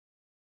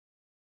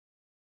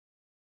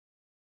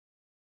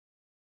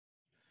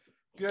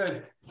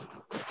Good.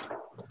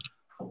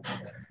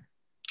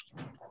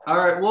 All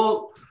right.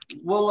 We'll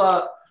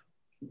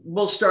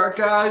start,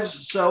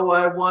 guys. So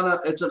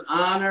it's an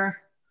honor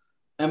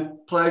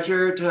and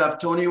pleasure to have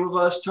Tony with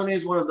us. Tony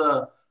is one of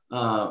the,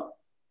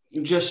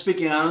 just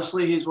speaking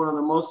honestly, he's one of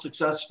the most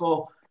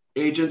successful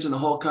agents in the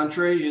whole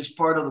country. He's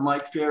part of the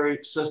Mike Ferry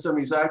system.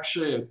 He's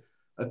actually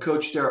a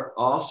coach there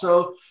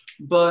also.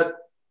 But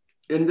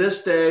in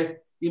this day,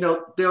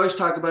 they always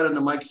talk about in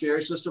the Mike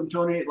Ferry system,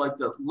 Tony, like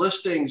the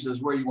listings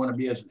is where you want to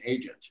be as an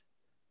agent.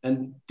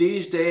 And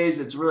these days,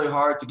 it's really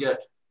hard to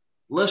get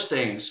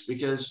listings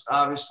because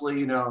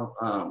obviously,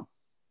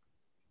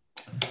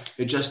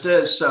 it just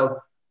is. So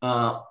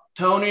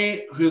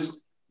Tony,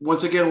 who's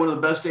once again one of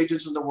the best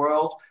agents in the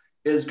world,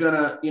 is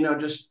gonna,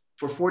 just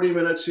for 40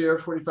 minutes here,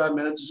 45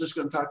 minutes, is just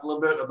gonna talk a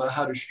little bit about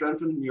how to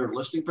strengthen your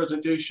listing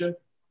presentation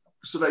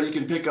so that you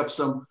can pick up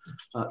some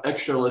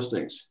extra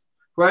listings.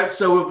 Right.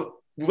 So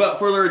without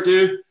further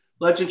ado,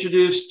 let's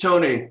introduce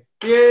Tony.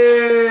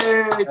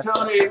 Yay,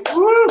 Tony!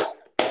 Woo!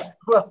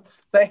 Well,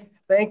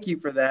 thank you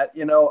for that.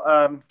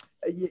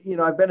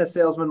 I've been a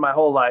salesman my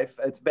whole life.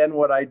 It's been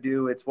what I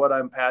do. It's what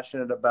I'm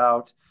passionate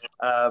about.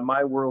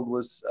 My world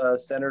was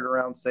centered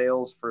around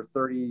sales for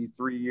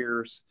 33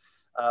 years.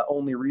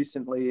 Only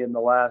recently, in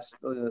the last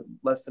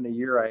less than a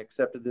year, I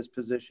accepted this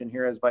position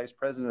here as vice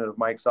president of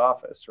Mike's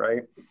office,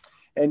 right?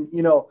 And,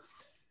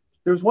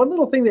 there's one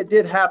little thing that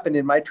did happen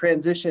in my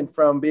transition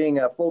from being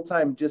a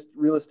full-time just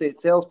real estate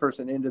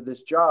salesperson into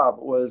this job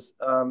was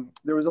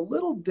there was a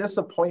little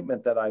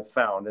disappointment that I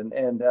found.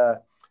 And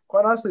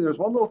quite honestly, there's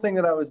one little thing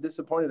that I was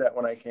disappointed at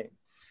when I came.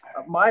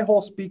 My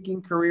whole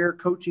speaking career,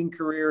 coaching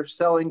career,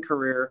 selling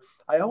career,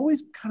 I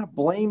always kind of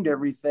blamed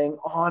everything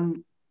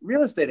on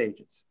real estate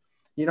agents.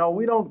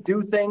 We don't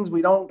do things,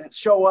 we don't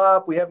show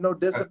up, we have no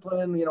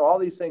discipline, all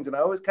these things. And I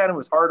always kind of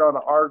was hard on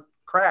our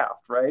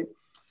craft, right?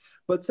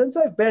 But since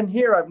I've been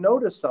here, I've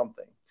noticed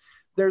something.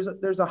 There's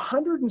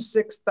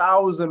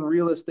 106,000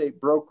 real estate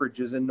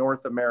brokerages in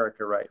North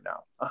America right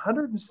now,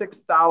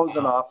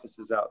 106,000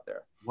 offices out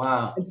there.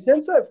 Wow. And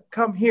since I've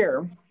come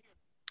here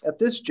at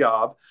this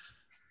job,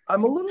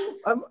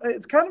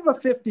 it's kind of a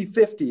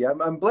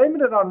 50-50. I'm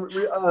blaming it on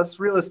us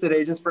real estate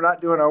agents for not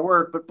doing our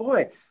work. But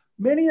boy,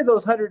 many of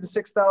those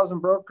 106,000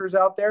 brokers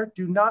out there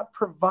do not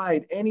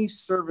provide any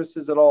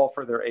services at all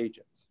for their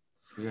agents.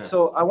 Yes.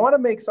 So I want to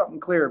make something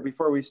clear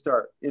before we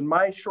start. In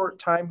my short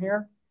time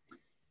here,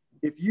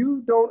 if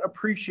you don't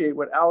appreciate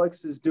what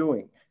Alex is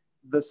doing,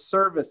 the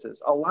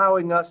services,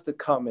 allowing us to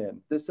come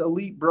in, this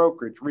elite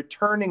brokerage,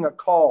 returning a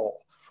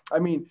call,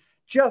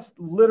 just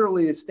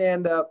literally a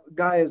stand-up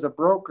guy as a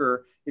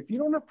broker, if you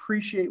don't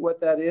appreciate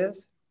what that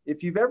is,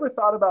 if you've ever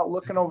thought about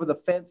looking over the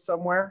fence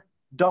somewhere,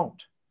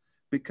 don't.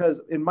 Because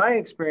in my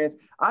experience,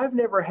 I've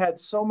never had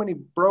so many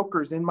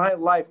brokers in my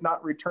life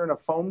not return a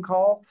phone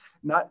call,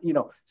 not,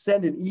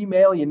 send an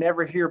email you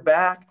never hear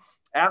back,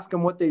 ask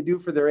them what they do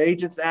for their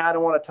agents. I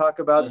don't want to talk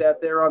about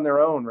that. They're on their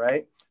own,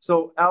 right?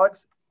 So,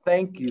 Alex,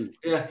 thank you.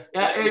 Yeah.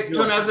 Hey,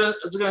 Tony, I was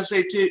going to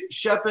say too,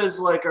 Shep is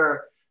like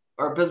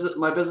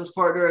my business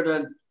partner, and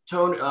then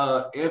Tony,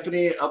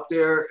 Anthony up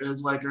there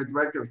is like our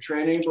director of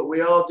training. But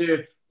we all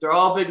do. They're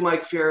all big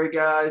Mike Ferry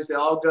guys. We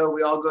all go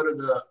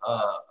to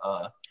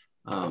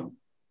the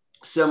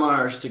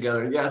seminars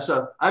together. Yeah,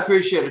 so I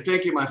appreciate it.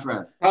 Thank you, my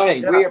friend.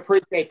 Tony, we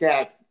appreciate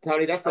that,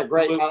 Tony. That's a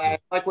great, I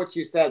like what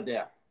you said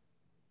there.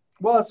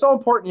 Well, it's so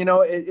important,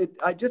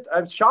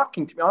 I'm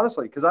shocking to me,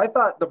 honestly, because I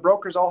thought the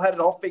brokers all had it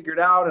all figured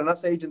out and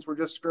us agents were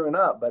just screwing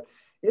up, but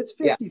it's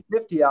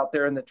 50-50 out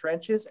there in the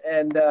trenches.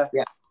 And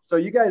so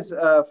you guys,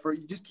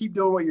 just keep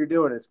doing what you're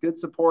doing. It's good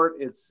support.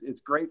 It's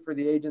great for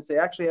the agents. They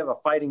actually have a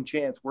fighting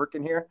chance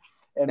working here.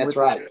 And that's with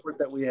right. the support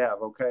that we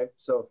have. Okay.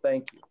 So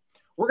thank you.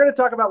 We're going to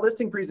talk about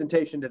listing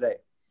presentation today.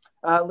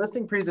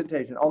 Listing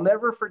presentation. I'll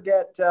never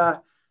forget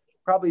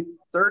probably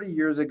 30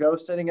 years ago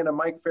sitting in a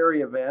Mike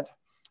Ferry event,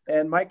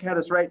 and Mike had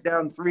us write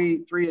down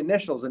three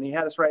initials, and he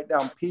had us write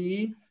down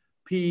P,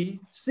 P,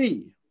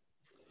 C.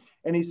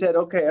 And he said,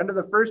 okay, under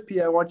the first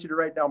P, I want you to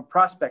write down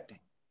prospecting.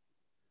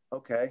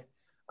 Okay.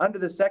 Under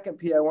the second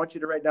P, I want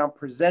you to write down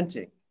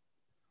presenting.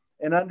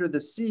 And under the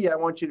C, I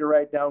want you to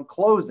write down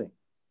closing.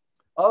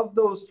 Of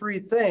those three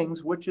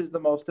things, which is the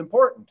most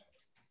important?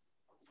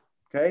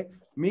 Okay.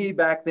 Me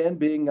back then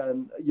being a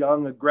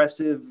young,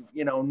 aggressive,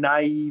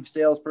 naive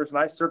salesperson,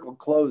 I circled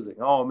closing.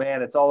 Oh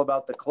man, it's all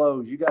about the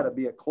close. You got to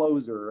be a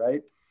closer,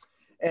 right?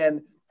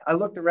 And I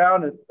looked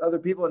around at other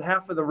people in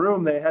half of the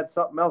room. They had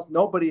something else.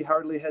 Nobody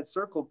hardly had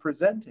circled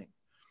presenting.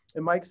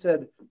 And Mike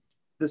said,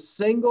 the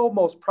single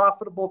most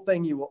profitable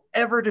thing you will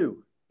ever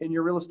do in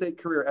your real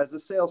estate career as a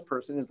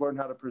salesperson is learn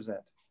how to present.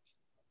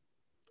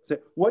 So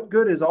what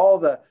good is all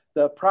the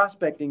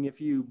prospecting if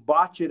you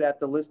botch it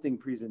at the listing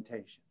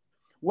presentation?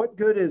 What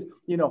good is,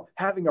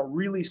 having a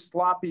really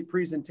sloppy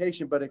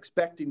presentation, but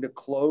expecting to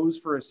close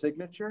for a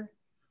signature?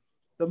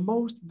 The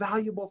most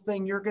valuable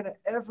thing you're going to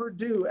ever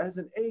do as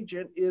an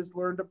agent is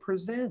learn to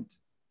present.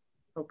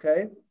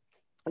 Okay.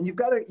 And you've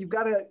got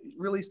to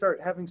really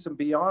start having some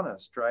be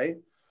honest, right?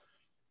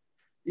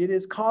 It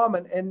is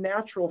common and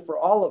natural for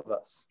all of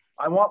us.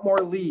 I want more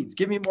leads.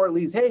 Give me more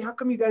leads. Hey, how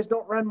come you guys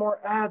don't run more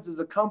ads as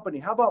a company?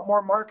 How about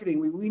more marketing?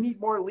 We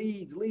need more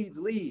leads.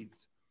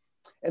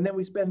 And then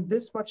we spend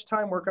this much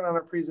time working on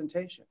our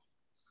presentation.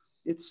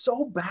 It's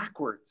so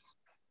backwards,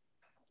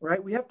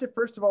 right? We have to,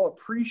 first of all,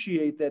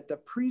 appreciate that the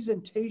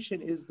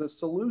presentation is the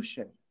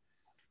solution.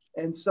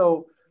 And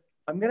so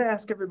I'm going to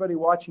ask everybody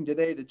watching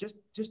today to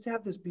just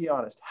have this be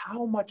honest.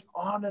 How much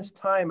honest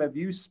time have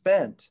you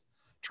spent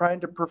trying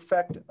to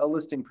perfect a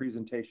listing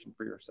presentation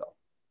for yourself?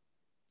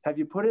 Have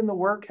you put in the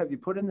work? Have you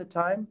put in the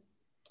time?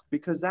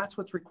 Because that's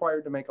what's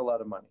required to make a lot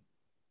of money.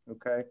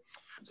 Okay.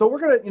 So we're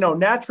going to,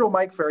 natural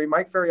Mike Ferry.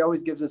 Mike Ferry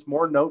always gives us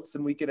more notes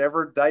than we could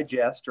ever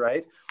digest,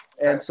 right?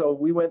 And so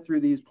we went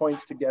through these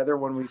points together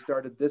when we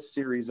started this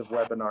series of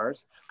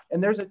webinars.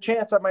 And there's a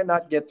chance I might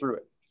not get through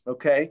it.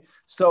 Okay.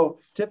 So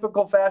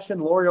typical fashion,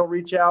 Lori will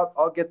reach out.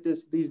 I'll get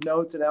these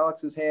notes in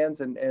Alex's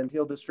hands and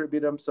he'll distribute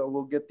them. So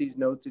we'll get these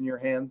notes in your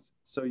hands.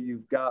 So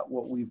you've got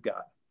what we've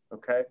got.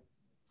 Okay.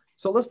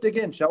 So let's dig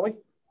in, shall we?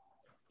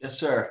 Yes,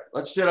 sir.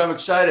 Let's do it. I'm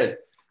excited.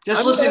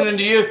 Just listening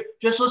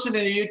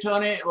to you,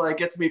 Tony, like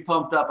gets me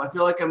pumped up. I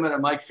feel like I'm at a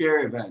Mike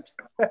Ferry event.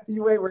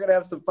 You wait, we're going to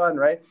have some fun,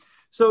 right?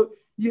 So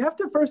you have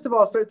to, first of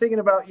all, start thinking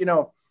about,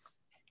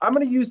 I'm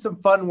going to use some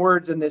fun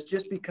words in this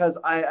just because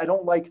I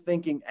don't like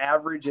thinking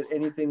average at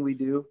anything we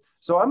do.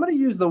 So I'm going to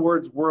use the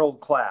words world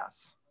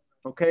class.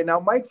 Okay.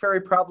 Now, Mike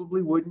Ferry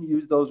probably wouldn't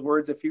use those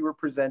words if he were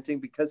presenting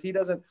because he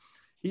does,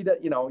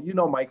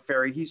 Mike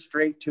Ferry, he's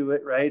straight to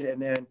it, right?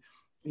 And then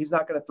he's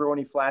not going to throw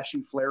any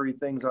flashy, flary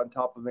things on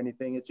top of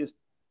anything. It's just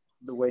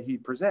the way he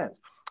presents.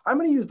 I'm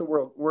going to use the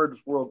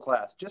words world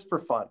class just for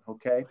fun.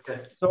 Okay.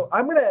 So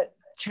I'm going to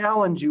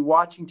challenge you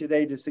watching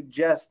today to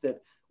suggest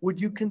that would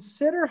you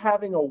consider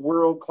having a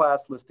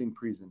world-class listing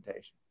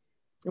presentation?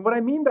 And what I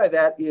mean by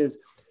that is,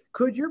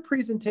 could your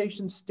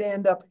presentation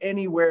stand up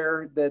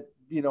anywhere that,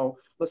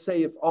 let's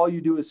say if all you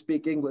do is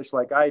speak English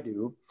like I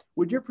do,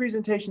 would your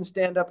presentation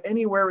stand up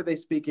anywhere where they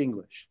speak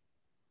English?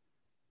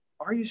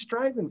 Are you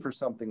striving for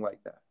something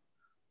like that?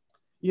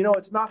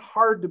 It's not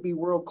hard to be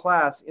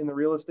world-class in the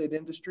real estate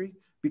industry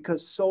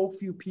because so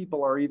few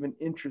people are even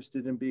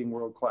interested in being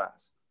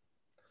world-class.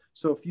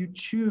 So if you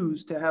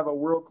choose to have a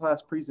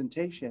world-class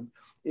presentation,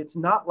 it's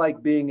not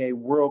like being a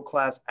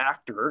world-class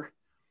actor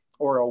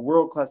or a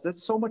world-class,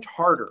 that's so much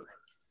harder.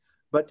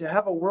 But to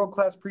have a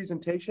world-class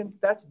presentation,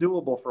 that's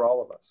doable for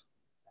all of us.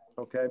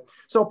 Okay.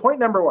 So point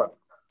number one,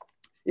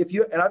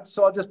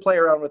 I'll just play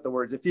around with the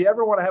words. If you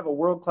ever want to have a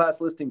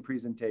world-class listing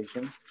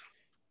presentation,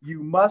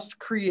 you must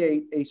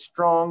create a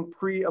strong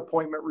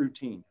pre-appointment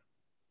routine.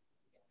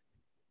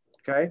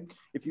 Okay.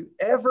 If you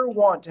ever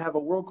want to have a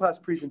world-class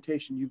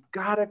presentation, you've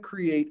got to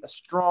create a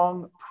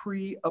strong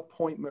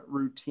pre-appointment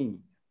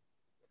routine.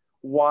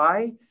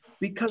 Why?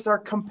 Because our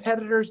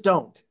competitors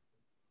don't.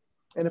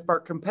 And if our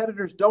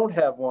competitors don't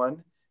have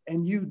one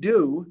and you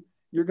do,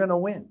 you're going to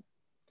win.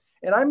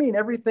 And I mean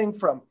everything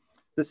from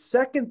the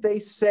second they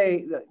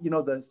say that,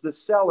 the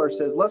seller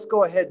says, let's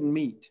go ahead and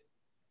meet.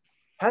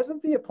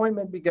 Hasn't the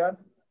appointment begun?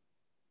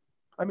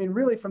 I mean,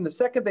 really from the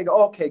second they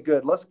go, okay,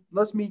 good.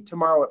 Let's meet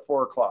tomorrow at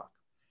 4:00.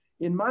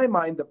 In my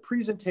mind, the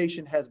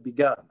presentation has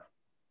begun.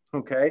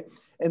 Okay.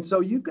 And so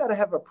you've got to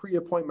have a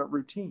pre-appointment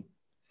routine.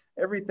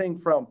 Everything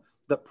from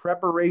the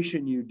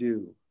preparation you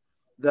do,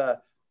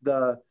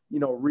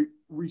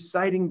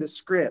 reciting the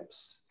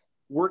scripts,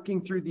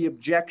 working through the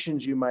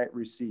objections you might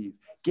receive,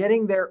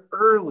 getting there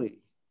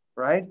early,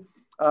 right?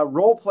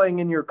 Role playing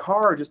in your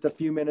car just a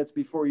few minutes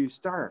before you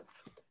start.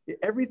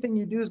 Everything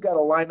you do has got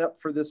to line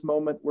up for this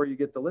moment where you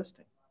get the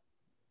listing.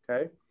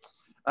 Okay.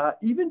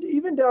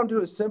 Even down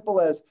to as simple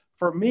as,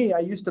 for me, I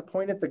used to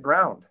point at the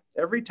ground.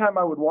 Every time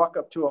I would walk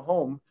up to a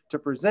home to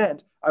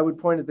present, I would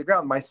point at the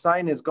ground. My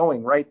sign is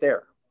going right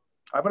there.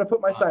 I'm going to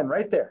put my sign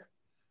right there.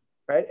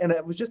 Right. And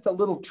it was just a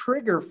little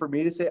trigger for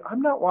me to say,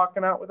 I'm not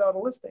walking out without a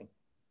listing.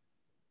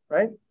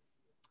 Right.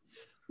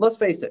 Let's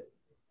face it.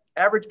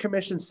 Average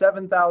commission,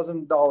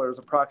 $7,000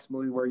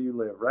 approximately where you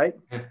live. Right.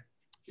 Yes,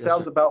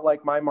 sounds about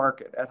like my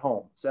market at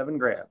home,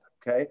 $7,000.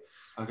 Okay.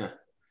 Okay.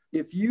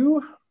 If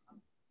you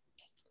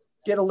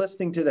get a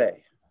listing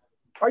today,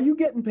 are you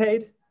getting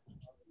paid?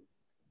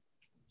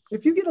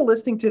 If you get a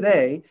listing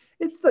today,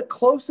 it's the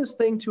closest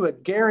thing to a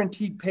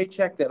guaranteed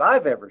paycheck that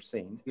I've ever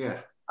seen. Yeah.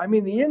 I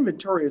mean, the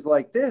inventory is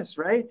like this,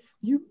 right?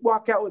 You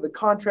walk out with a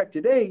contract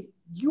today,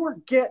 you're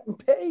getting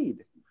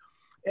paid.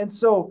 And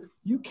so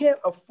you can't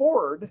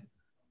afford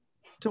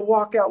to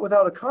walk out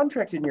without a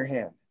contract in your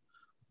hand.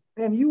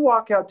 And you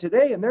walk out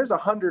today and there's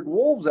 100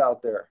 wolves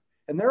out there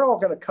and they're all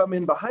going to come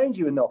in behind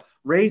you and they'll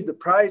raise the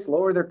price,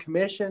 lower their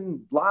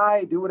commission,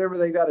 lie, do whatever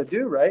they got to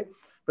do, right?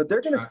 But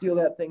they're going to steal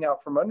that thing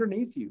out from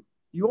underneath you.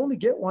 You only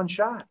get one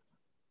shot.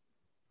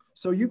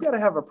 So you've got to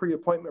have a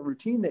pre-appointment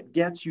routine that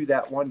gets you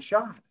that one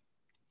shot.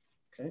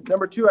 Okay.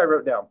 Number two, I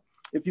wrote down,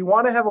 if you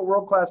want to have a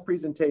world-class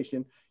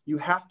presentation, you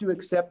have to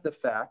accept the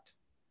fact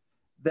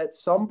that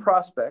some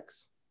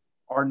prospects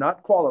are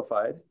not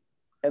qualified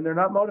and they're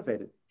not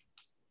motivated.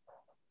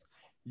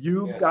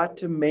 You've got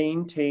to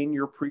maintain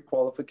your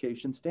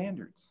pre-qualification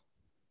standards.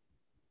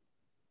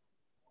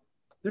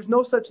 There's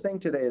no such thing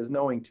today as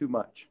knowing too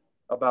much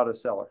about a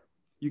seller.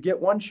 You get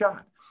one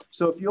shot.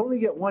 So if you only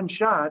get one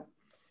shot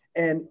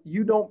and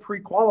you don't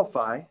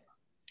pre-qualify,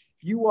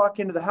 you walk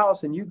into the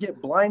house and you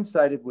get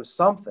blindsided with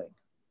something.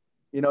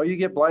 You know, you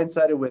get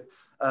blindsided with,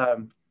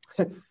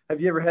 have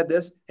you ever had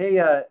this?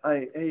 Hey,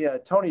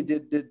 Tony,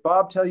 did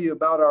Bob tell you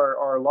about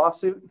our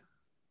lawsuit?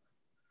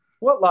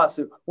 What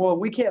lawsuit? Well,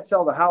 we can't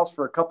sell the house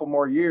for a couple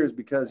more years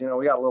because, you know,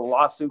 we got a little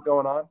lawsuit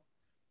going on.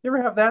 You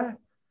ever have that?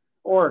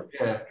 Or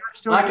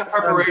lack of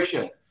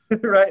preparation.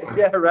 Right.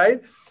 Yeah.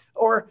 Right.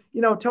 Or,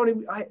 you know,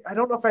 Tony, I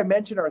don't know if I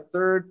mentioned our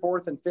third,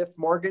 fourth, and fifth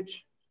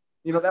mortgage.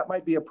 You know, that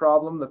might be a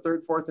problem, the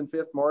third, fourth, and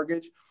fifth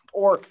mortgage.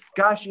 Or,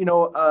 gosh, you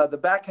know, the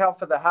back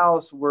half of the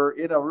house, we're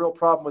in a real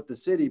problem with the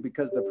city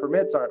because the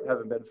permits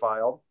haven't been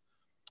filed.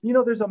 You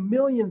know, there's a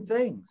million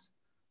things.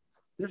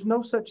 There's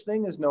no such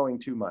thing as knowing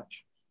too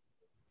much.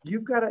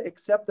 You've got to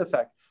accept the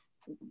fact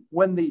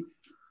when the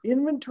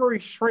inventory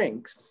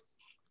shrinks,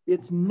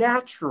 it's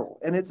natural,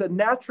 and it's a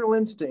natural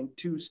instinct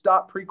to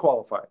stop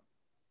pre-qualifying.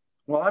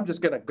 Well, I'm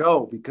just going to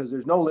go because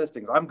there's no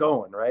listings. I'm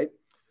going, right?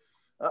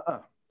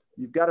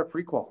 You've got to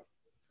pre-qual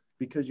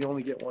because you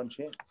only get one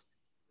chance.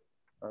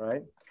 All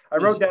right. I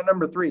wrote down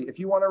number 3. If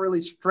you want to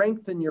really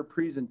strengthen your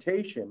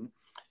presentation,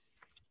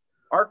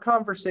 our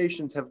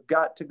conversations have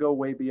got to go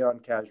way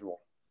beyond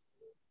casual.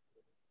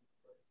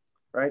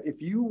 Right?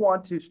 If you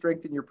want to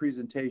strengthen your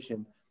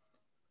presentation,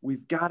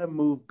 we've got to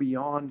move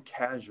beyond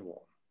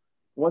casual.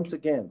 Once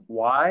again,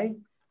 why?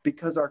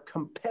 Because our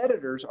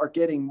competitors are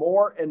getting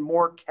more and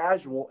more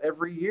casual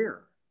every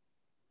year.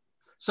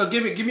 So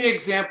give me an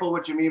example of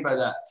what you mean by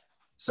that.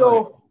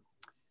 So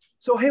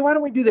hey, why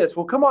don't we do this?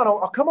 Well, come on,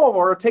 I'll come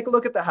over, take a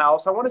look at the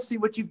house. I want to see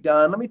what you've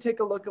done. Let me take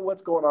a look at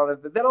what's going on.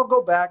 Then I'll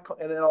go back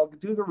and then I'll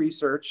do the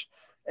research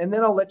and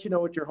then I'll let you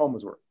know what your home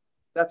is worth.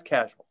 That's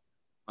casual.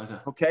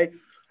 Okay.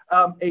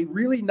 A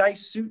really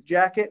nice suit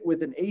jacket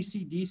with an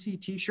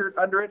AC/DC t-shirt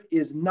under it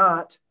is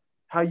not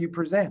how you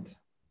present.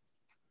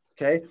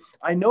 Okay.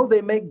 I know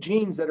they make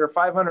jeans that are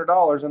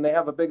 $500 and they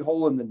have a big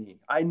hole in the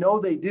knee. I know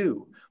they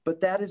do,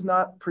 but that is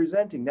not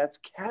presenting. That's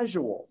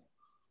casual.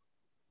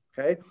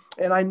 Okay.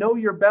 And I know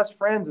your best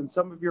friends and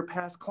some of your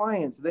past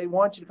clients, they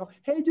want you to come,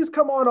 hey, just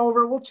come on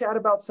over. We'll chat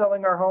about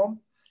selling our home.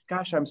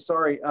 Gosh, I'm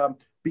sorry.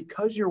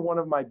 Because you're one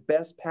of my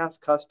best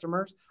past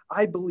customers,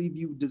 I believe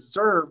you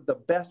deserve the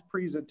best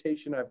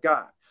presentation I've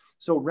got.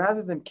 So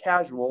rather than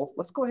casual,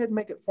 let's go ahead and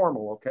make it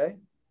formal. Okay.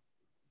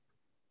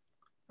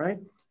 Right.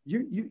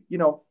 You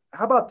know,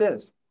 how about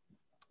this?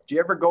 Do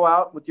you ever go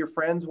out with your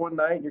friends one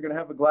night and you're going to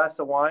have a glass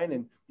of wine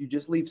and you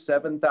just leave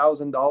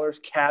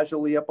 $7,000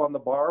 casually up on the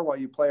bar while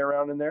you play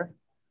around in there?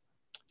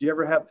 Do you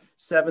ever have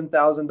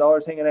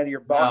 $7,000 hanging out of your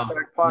back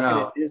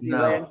pocket at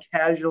Disneyland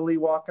casually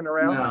walking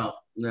around?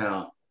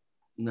 No.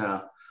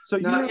 So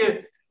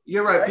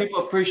you're right.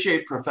 People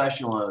appreciate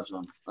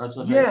professionalism.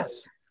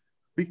 Yes,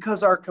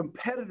 because our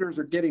competitors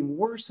are getting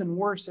worse and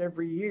worse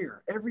every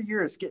year. Every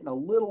year it's getting a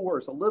little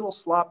worse, a little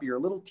sloppier, a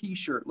little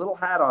t-shirt, little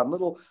hat on,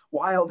 little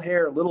wild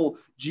hair, little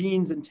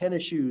jeans and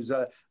tennis shoes,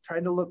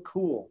 trying to look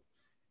cool.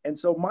 And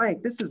so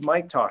Mike, this is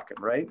Mike talking,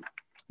 right?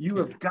 You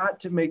have got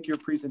to make your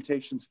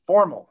presentations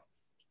formal.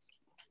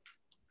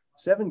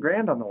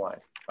 $7,000 on the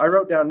line. I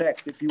wrote down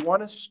next, if you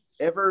want to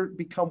ever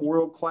become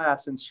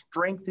world-class and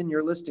strengthen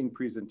your listing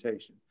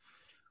presentation,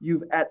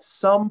 you've at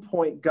some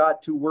point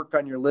got to work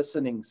on your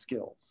listening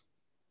skills.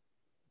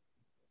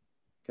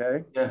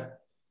 Okay? Yeah.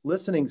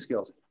 Listening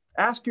skills.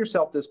 Ask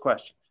yourself this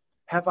question.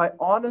 Have I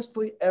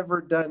honestly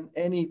ever done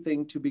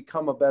anything to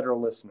become a better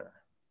listener?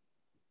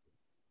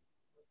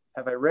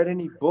 Have I read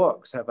any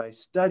books? Have I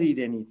studied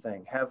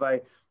anything? Have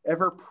I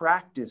ever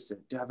practiced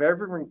it? Have I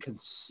ever even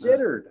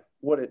considered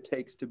what it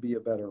takes to be a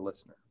better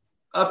listener?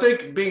 I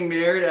think being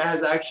married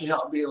has actually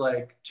helped me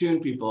like tune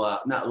people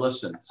out, not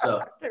listen.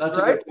 So that's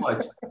right? A good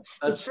point.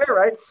 That's fair,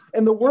 right?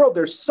 In the world,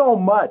 there's so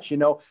much, you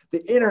know,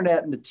 the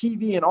internet and the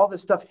TV and all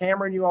this stuff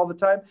hammering you all the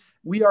time.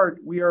 We are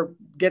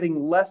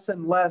getting less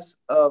and less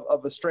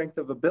of a strength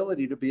of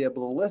ability to be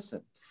able to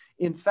listen.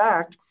 In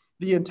fact,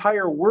 the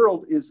entire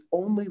world is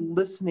only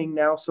listening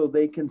now so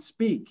they can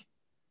speak.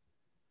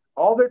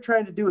 All they're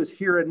trying to do is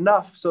hear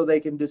enough so they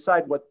can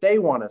decide what they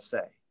want to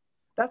say.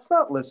 That's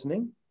not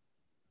listening.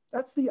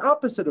 That's the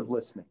opposite of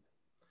listening.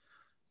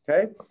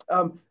 Okay.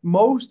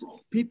 Most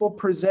people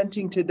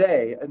presenting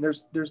today, and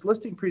there's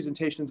listing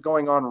presentations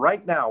going on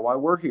right now while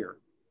we're here.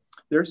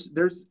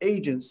 There's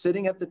agents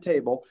sitting at the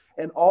table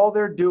and all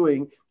they're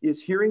doing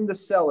is hearing the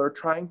seller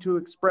trying to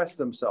express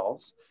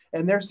themselves.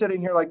 And they're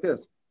sitting here like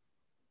this.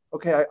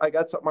 Okay, I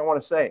got something I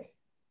want to say.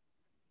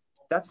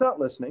 That's not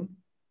listening.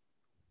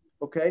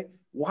 Okay.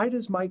 Why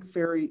does Mike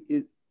Ferry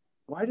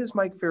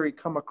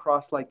come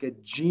across like a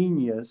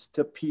genius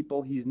to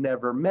people he's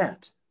never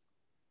met?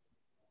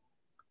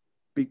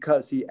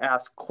 Because he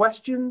asks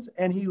questions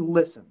and he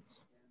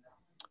listens.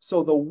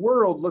 So the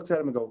world looks at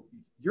him and goes,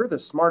 you're the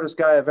smartest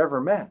guy I've ever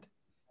met,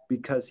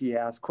 because he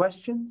asks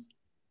questions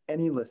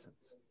and he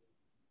listens.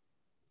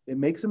 It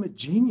makes him a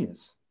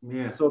genius.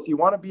 Yeah. So if you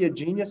want to be a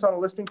genius on a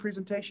listing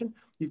presentation,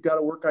 you've got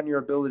to work on your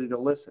ability to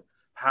listen.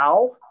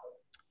 How?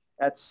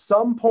 At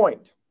some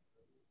point,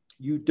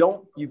 you've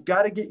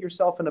got to get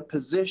yourself in a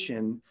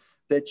position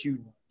that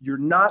you're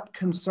not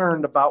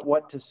concerned about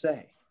what to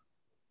say.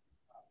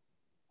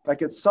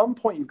 Like at some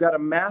point, you've got to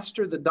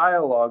master the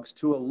dialogues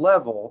to a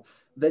level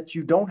that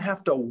you don't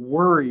have to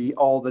worry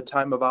all the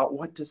time about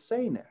what to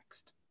say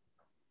next.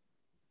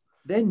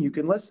 Then you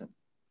can listen.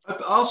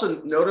 I've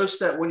also noticed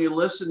that when you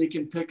listen, you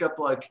can pick up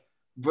like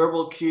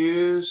verbal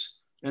cues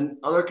and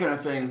other kind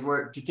of things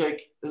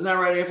isn't that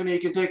right, Anthony? You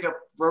can take up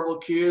verbal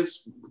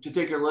cues to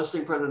take your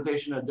listening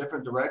presentation a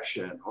different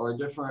direction or a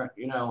different,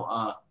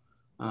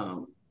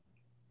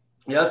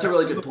 yeah, that's a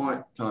really good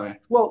point, Tony.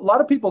 Well, a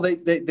lot of people,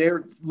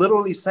 they're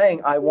literally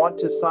saying, I want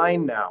to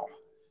sign now.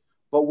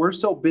 But we're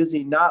so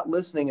busy not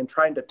listening and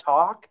trying to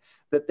talk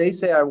that they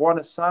say, I want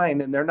to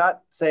sign. And they're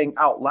not saying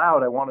out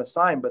loud, I want to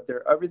sign, but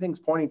everything's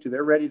pointing to,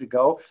 they're ready to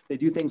go. They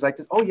do things like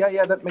this. Oh,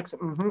 yeah, that makes it.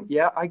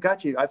 Yeah, I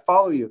got you. I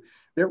follow you.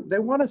 They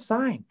want to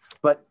sign.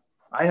 But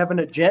I have an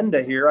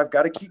agenda here. I've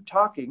got to keep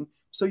talking.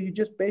 So you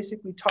just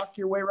basically talk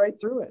your way right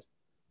through it.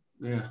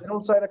 Yeah. They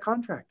don't sign a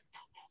contract.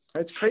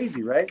 It's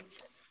crazy, right?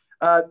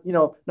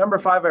 Number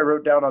 5, I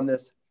wrote down on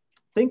this.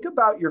 Think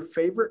about your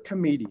favorite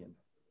comedian.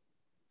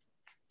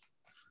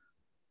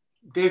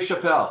 Dave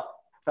Chappelle.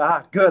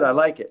 Ah, good. I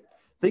like it.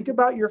 Think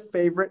about your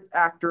favorite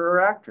actor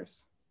or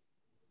actress.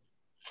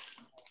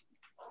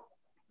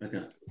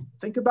 Okay.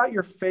 Think about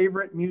your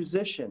favorite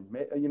musician,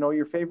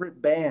 your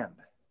favorite band.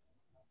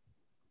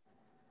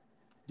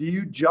 Do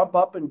you jump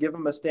up and give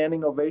them a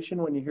standing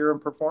ovation when you hear them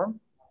perform?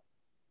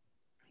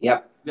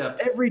 Yep. Yeah.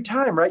 Every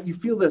time, right? You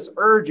feel this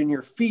urge in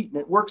your feet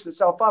and it works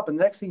itself up. And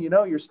the next thing you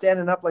know, you're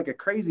standing up like a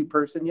crazy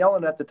person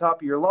yelling at the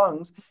top of your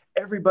lungs.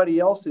 Everybody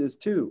else is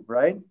too,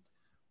 right?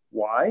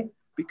 Why?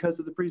 Because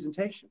of the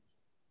presentation.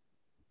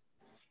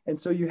 And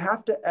so you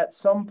have to, at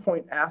some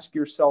point, ask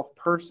yourself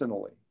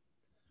personally,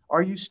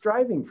 are you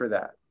striving for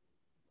that?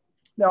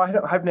 Now,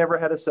 I've never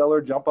had a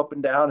seller jump up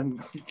and down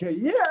and,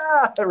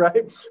 yeah,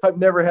 right? I've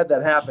never had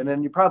that happen,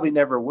 and you probably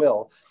never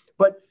will.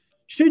 But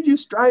should you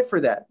strive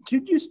for that?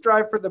 Should you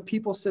strive for the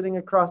people sitting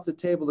across the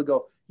table to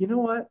go, you know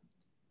what?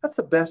 That's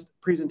the best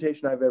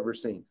presentation I've ever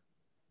seen.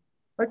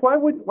 Like, why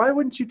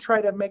wouldn't you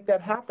try to make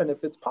that happen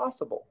if it's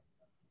possible,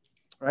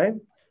 right?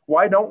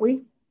 Why don't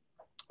we?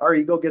 Our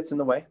ego gets in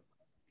the way.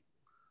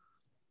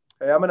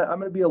 Okay, I'm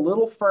gonna be a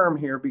little firm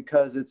here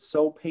because it's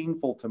so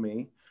painful to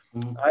me.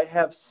 Mm-hmm. I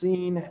have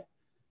seen,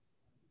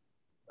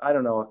 I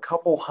don't know, a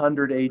couple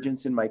hundred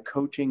agents in my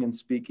coaching and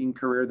speaking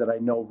career that I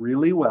know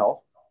really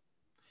well.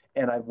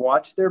 And I've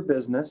watched their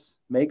business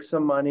make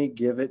some money,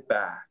 give it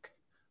back.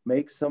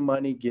 Make some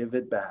money, give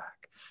it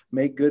back.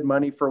 Make good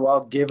money for a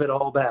while, give it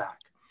all back.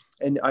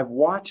 And I've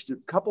watched a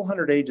couple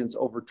hundred agents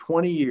over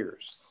 20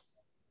 years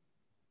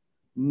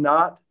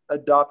not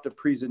adopt a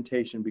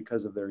presentation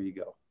because of their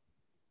ego.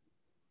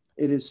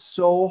 It is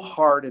so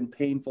hard and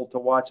painful to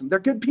watch them. They're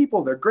good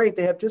people. They're great.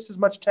 They have just as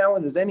much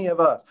talent as any of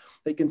us.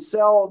 They can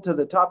sell to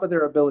the top of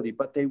their ability,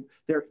 but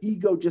their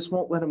ego just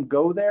won't let them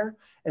go there.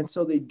 And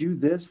so they do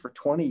this for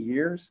 20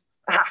 years.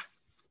 It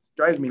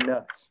drives me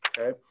nuts.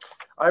 Okay.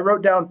 I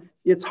wrote down,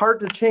 it's hard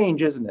to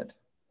change, isn't it?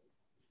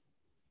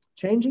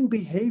 Changing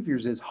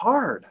behaviors is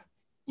hard.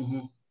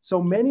 Mm-hmm.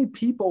 So many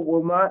people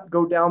will not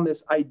go down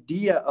this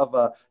idea of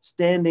a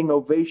standing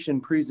ovation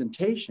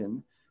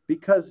presentation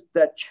because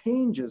that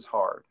change is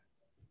hard.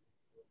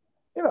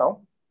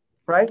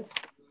 Right?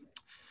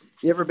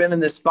 You ever been in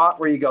this spot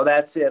where you go,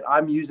 that's it.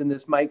 I'm using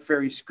this Mike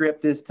Ferry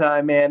script this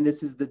time, man.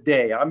 This is the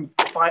day. I'm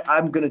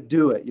going to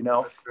do it.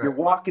 You're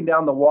walking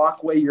down the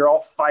walkway. You're all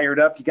fired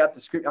up. You got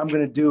the script. I'm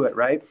going to do it.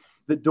 Right?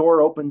 The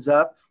door opens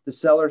up. The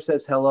seller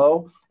says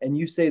hello. And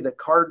you say the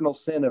cardinal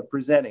sin of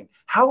presenting.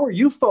 How are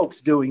you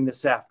folks doing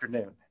this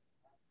afternoon?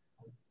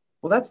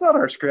 Well, that's not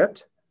our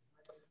script.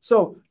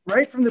 So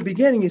right from the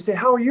beginning, you say,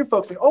 how are you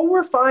folks? Like, oh,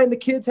 we're fine. The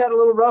kids had a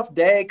little rough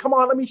day. Come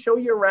on, let me show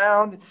you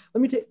around.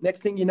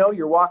 Next thing you know,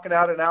 you're walking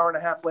out an hour and a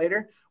half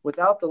later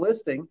without the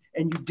listing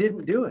and you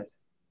didn't do it.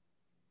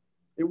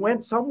 It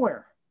went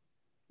somewhere.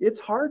 It's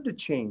hard to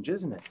change,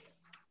 isn't it?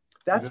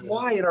 That's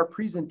why in our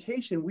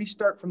presentation, we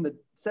start from the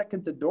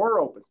second the door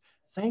opens.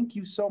 Thank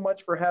you so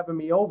much for having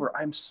me over.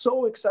 I'm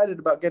so excited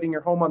about getting your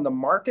home on the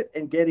market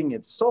and getting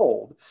it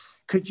sold.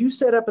 Could you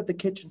set up at the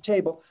kitchen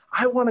table?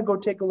 I want to go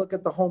take a look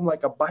at the home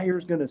like a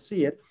buyer's going to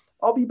see it.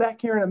 I'll be back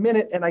here in a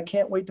minute, and I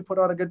can't wait to put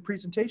on a good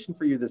presentation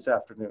for you this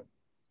afternoon.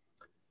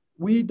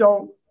 We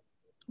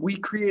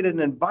create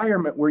an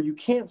environment where you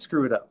can't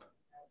screw it up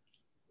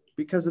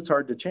because it's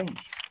hard to change.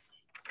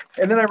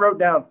 And then I wrote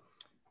down,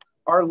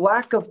 our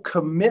lack of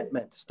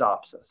commitment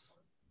stops us.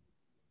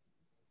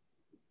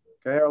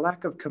 Okay, our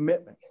lack of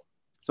commitment.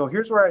 So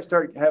here's where I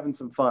start having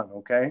some fun,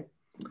 okay?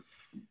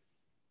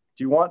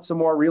 Do you want some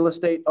more real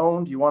estate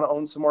owned? Do you want to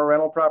own some more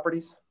rental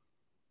properties?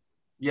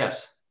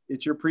 Yes.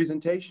 It's your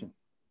presentation.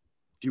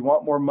 Do you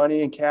want more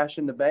money and cash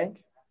in the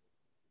bank?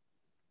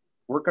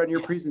 Work on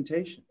your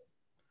presentation.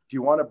 Do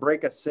you want to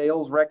break a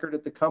sales record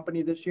at the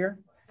company this year?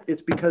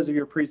 It's because of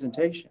your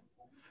presentation.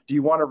 Do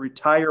you want to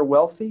retire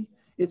wealthy?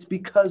 It's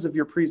because of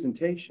your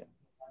presentation.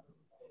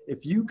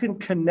 If you can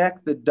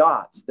connect the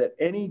dots that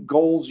any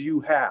goals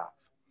you have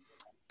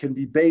can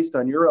be based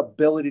on your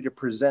ability to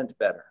present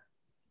better,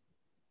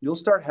 you'll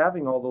start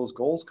having all those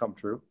goals come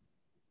true.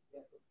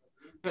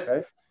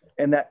 Okay.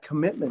 And that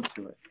commitment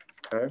to it.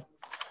 Okay.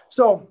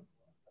 So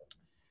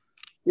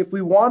if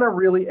we want to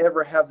really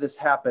ever have this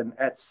happen,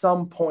 at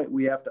some point,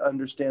 we have to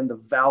understand the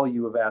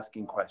value of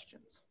asking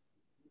questions.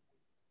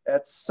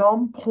 At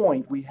some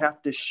point, we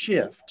have to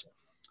shift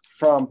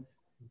from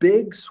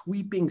big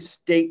sweeping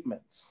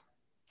statements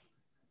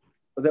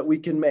that we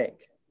can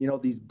make. You know,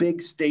 these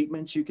big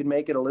statements you can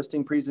make at a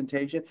listing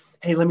presentation.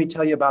 Hey, let me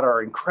tell you about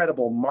our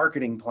incredible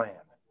marketing plan.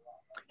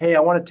 Hey, I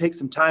want to take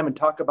some time and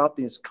talk about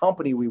this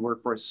company we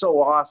work for. It's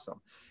so awesome.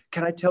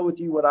 Can I tell with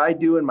you what I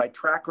do and my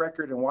track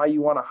record and why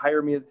you want to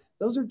hire me?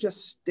 Those are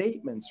just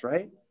statements,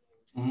 right?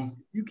 Mm-hmm.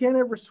 You can't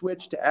ever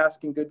switch to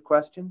asking good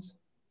questions.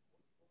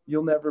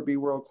 You'll never be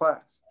world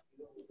class.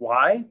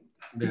 Why?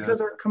 Yeah.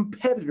 Because our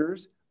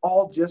competitors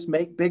all just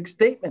make big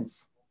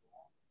statements.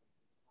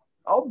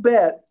 I'll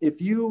bet if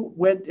you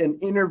went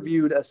and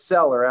interviewed a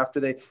seller after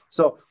they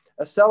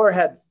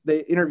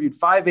interviewed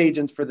 5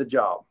 agents for the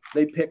job.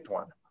 They picked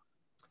one.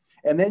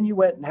 And then you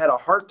went and had a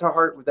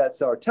heart-to-heart with that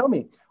seller. Tell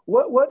me,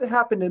 what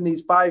happened in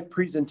these 5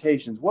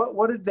 presentations?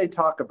 What did they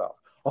talk about?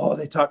 Oh,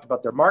 they talked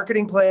about their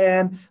marketing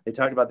plan. They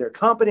talked about their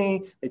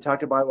company. They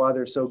talked about why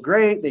they're so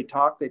great. They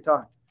talked.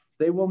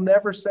 They will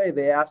never say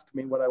they asked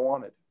me what I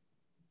wanted.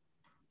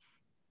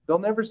 They'll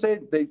never say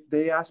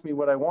they asked me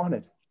what I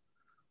wanted.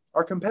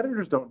 Our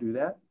competitors don't do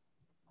that.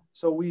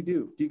 So we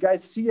do. Do you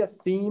guys see a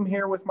theme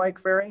here with Mike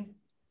Ferry?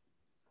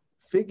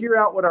 Figure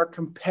out what our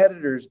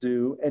competitors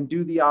do and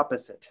do the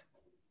opposite.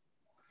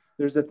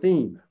 There's a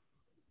theme.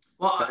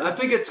 Well, I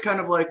think it's kind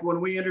of like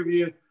when we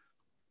interview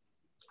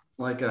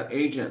like an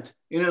agent.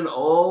 In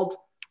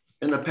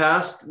the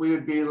past, we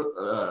would be,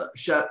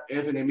 Chef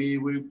Anthony and me,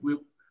 we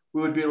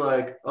would be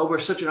like, oh, we're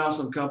such an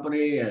awesome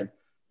company. And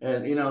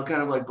you know,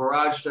 kind of like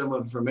barrage them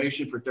with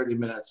information for 30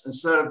 minutes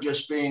instead of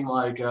just being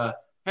like,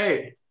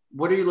 hey,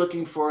 what are you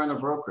looking for in a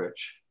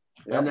brokerage?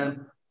 Yep. And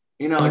then,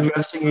 you know,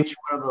 addressing each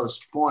one of those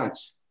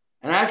points.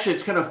 And actually,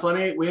 it's kind of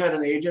funny. We had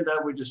an agent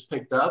that we just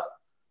picked up.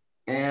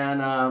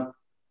 And I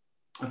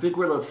think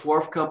we're the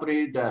 4th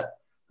company that,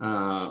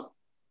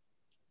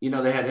 you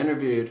know, they had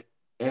interviewed.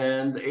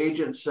 And the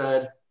agent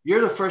said,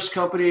 you're the first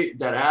company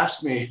that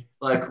asked me,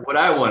 like, what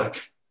I wanted.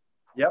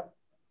 Yep.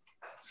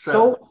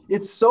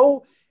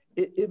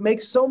 It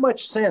makes so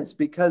much sense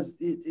because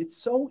it's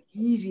so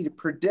easy to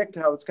predict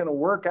how it's going to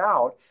work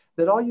out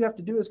that all you have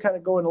to do is kind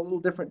of go in a little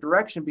different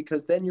direction,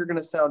 because then you're going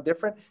to sound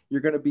different.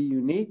 You're going to be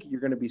unique.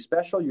 You're going to be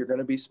special. You're going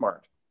to be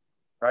smart,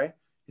 right?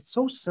 It's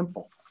so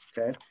simple.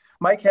 Okay.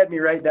 Mike had me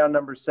write down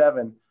number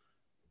 7,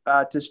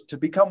 to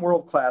become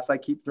world-class. I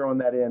keep throwing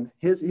that in.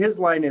 His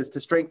line is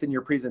to strengthen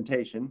your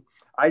presentation.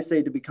 I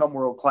say to become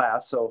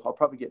world-class, so I'll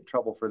probably get in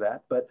trouble for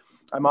that, but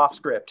I'm off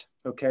script,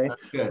 okay?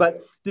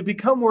 But to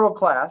become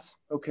world-class,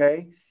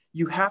 okay,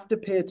 you have to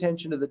pay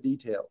attention to the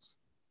details.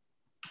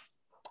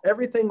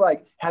 Everything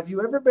like, have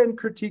you ever been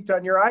critiqued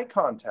on your eye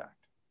contact?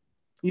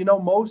 You know,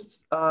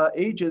 most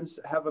agents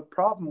have a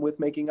problem with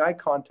making eye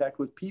contact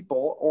with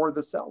people or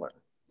the seller.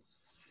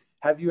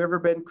 Have you ever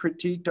been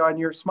critiqued on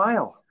your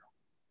smile?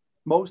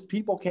 Most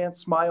people can't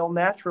smile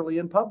naturally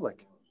in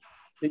public.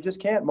 They just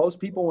can't. Most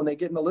people, when they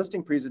get in a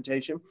listing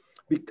presentation,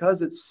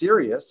 because it's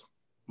serious,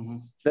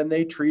 then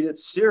they treat it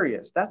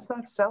serious. That's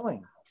not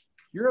selling.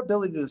 Your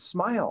ability to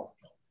smile.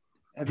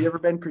 Have you ever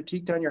been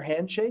critiqued on your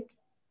handshake?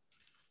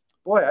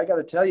 Boy, I got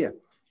to tell you,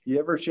 you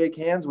ever shake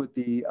hands with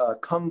the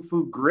kung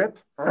fu grip?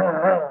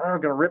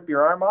 Going to rip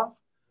your arm off?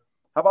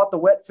 How about the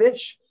wet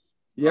fish?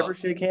 You ever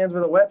shake hands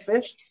with a wet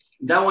fish?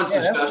 That one's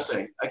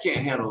disgusting. I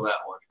can't handle that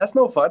one. That's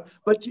no fun.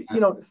 But, you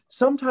know,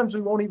 sometimes we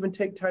won't even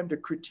take time to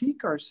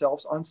critique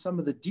ourselves on some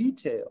of the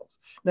details.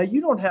 Now, you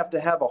don't have to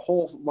have a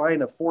whole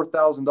line of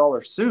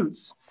 $4,000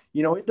 suits.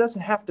 You know, it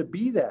doesn't have to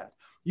be that.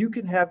 You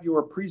can have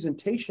your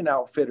presentation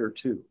outfit or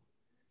two.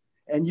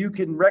 And you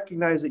can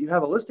recognize that you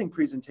have a listing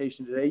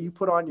presentation today. You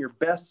put on your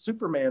best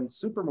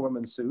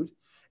Superwoman suit,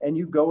 and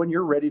you go and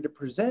you're ready to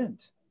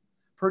present.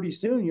 Pretty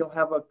soon, you'll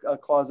have a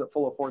closet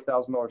full of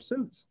 $4,000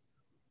 suits.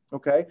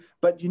 Okay,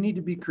 but you need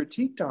to be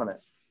critiqued on it.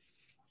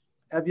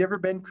 Have you ever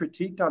been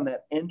critiqued on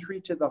that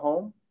entry to the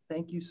home?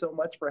 Thank you so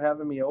much for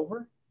having me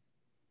over.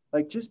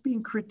 Like, just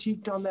being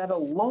critiqued on that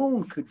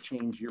alone could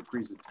change your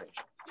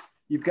presentation.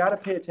 You've got to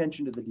pay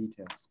attention to the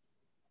details.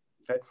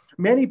 Okay,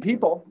 many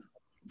people,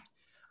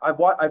 I've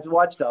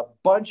watched a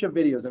bunch of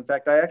videos. In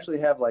fact, I actually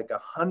have like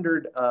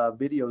 100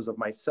 videos of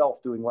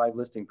myself doing live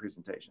listing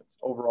presentations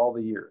over all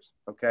the years.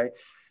 Okay.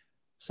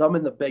 Some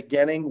in the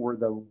beginning were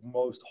the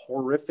most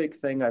horrific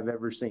thing I've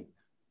ever seen,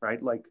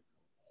 right? Like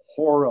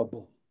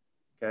horrible,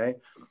 okay?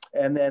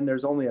 And then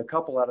there's only a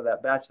couple out of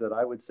that batch that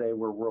I would say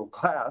were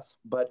world-class,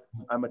 but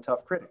I'm a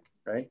tough critic,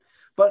 right?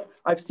 But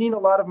I've seen a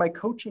lot of my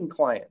coaching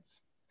clients.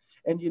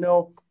 And, you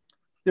know,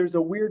 there's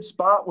a weird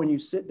spot when you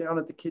sit down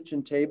at the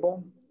kitchen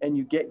table and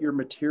you get your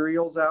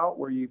materials out,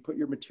 where you put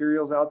your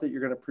materials out that you're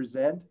going to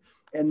present.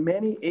 And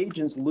many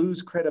agents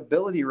lose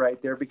credibility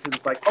right there because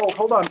it's like, oh,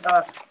 hold on.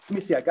 Let me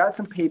see. I got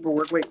some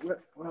paperwork. Wait,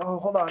 oh,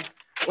 hold on.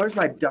 Where's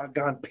my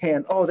doggone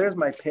pen? Oh, there's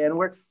my pen.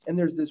 Where? And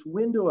there's this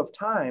window of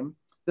time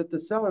that the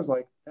seller's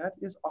like, that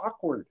is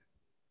awkward.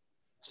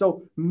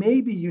 So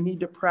maybe you need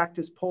to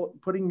practice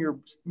putting your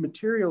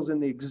materials in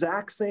the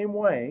exact same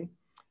way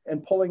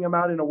and pulling them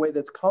out in a way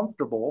that's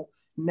comfortable,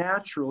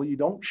 natural. You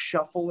don't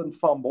shuffle and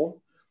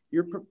fumble.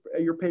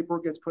 Your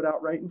paperwork gets put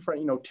out right in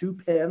front, 2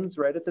 pens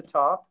right at the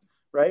top,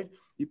 right?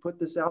 You put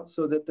this out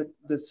so that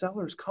the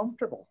seller's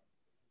comfortable,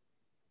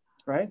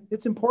 right?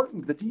 It's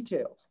important, the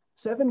details.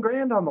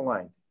 $7,000 on the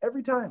line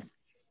every time.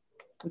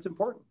 It's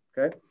important,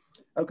 okay?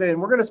 Okay, and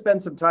we're going to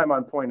spend some time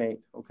on point 8,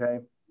 okay?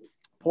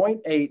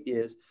 Point 8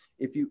 is,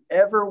 if you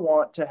ever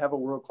want to have a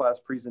world-class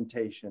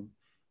presentation,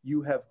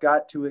 you have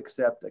got to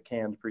accept a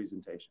canned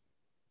presentation.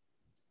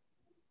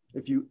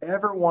 If you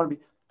ever want to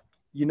be,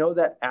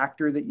 that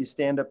actor that you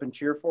stand up and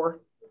cheer for?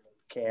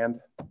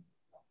 Canned.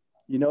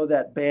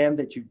 That band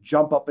that you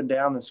jump up and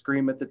down and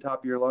scream at the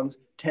top of your lungs?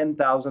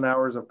 10,000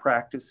 hours of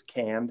practice,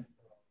 canned.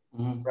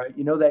 Mm-hmm.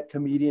 Right? That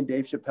comedian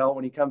Dave Chappelle,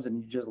 when he comes and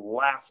you just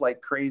laugh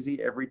like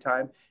crazy every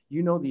time,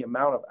 the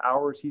amount of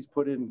hours he's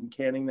put in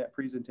canning that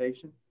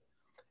presentation.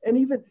 And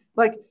even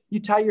like you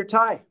tie your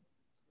tie.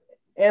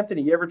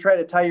 Anthony, you ever try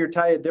to tie your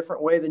tie a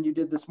different way than you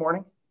did this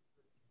morning?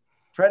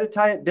 Try to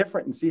tie it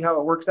different and see how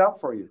it works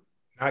out for you.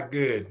 Not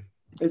good.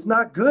 It's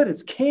not good.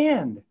 It's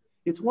canned.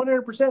 It's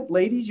 100%.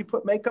 Ladies, you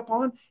put makeup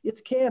on,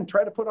 it's canned.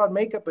 Try to put on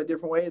makeup a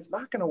different way. It's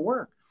not going to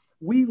work.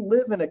 We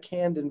live in a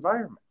canned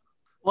environment.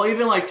 Well,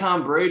 even like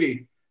Tom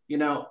Brady,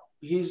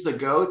 he's the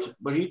GOAT,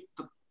 but he's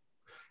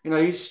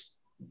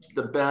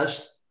the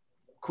best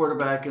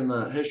quarterback in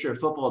the history of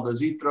football. Does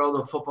he throw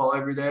the football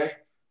every day?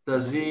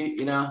 Does he,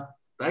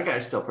 that guy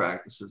still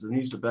practices and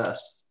he's the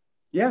best.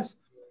 Yes.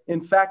 In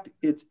fact,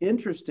 it's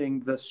interesting.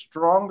 The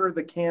stronger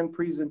the canned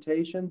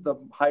presentation, the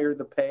higher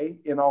the pay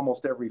in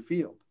almost every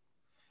field.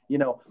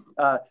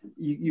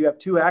 You have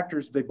 2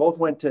 actors. They both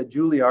went to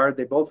Juilliard.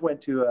 They both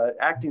went to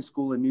acting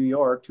school in New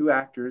York, 2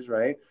 actors,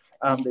 right?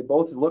 They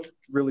both look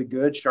really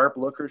good, sharp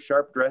lookers,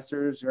 sharp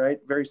dressers, right?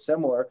 Very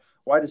similar.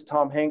 Why does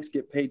Tom Hanks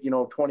get paid,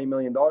 $20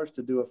 million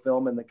to do a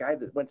film, and the guy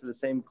that went to the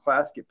same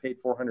class get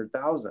paid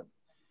 $400,000?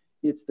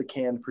 It's the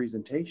canned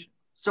presentation.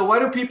 So why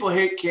do people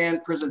hate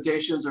canned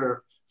presentations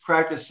or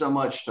practice so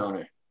much,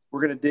 Tony?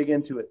 We're going to dig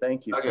into it.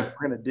 Thank you. Okay.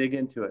 We're going to dig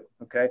into it.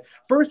 Okay.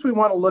 First, we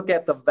want to look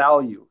at the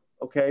value.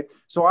 Okay.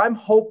 So I'm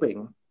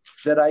hoping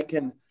that I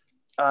can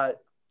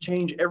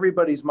change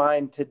everybody's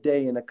mind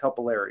today in a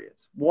couple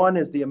areas. One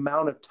is the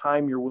amount of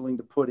time you're willing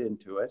to put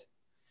into it.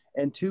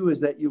 And 2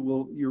 is that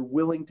you're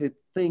willing to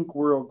think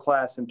world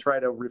class and try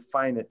to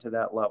refine it to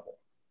that level.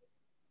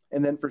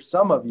 And then for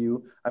some of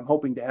you, I'm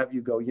hoping to have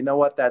you go, you know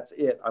what, that's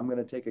it. I'm going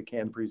to take a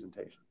canned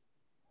presentation.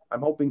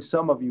 I'm hoping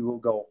some of you will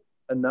go,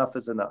 enough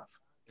is enough,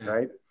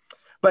 right?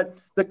 But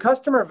the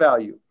customer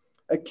value,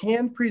 a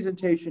canned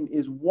presentation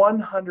is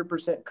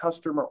 100%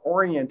 customer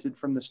oriented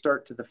from the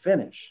start to the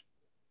finish,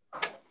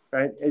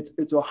 right? It's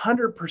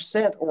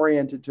 100%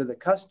 oriented to the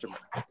customer.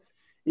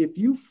 If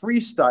you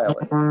freestyle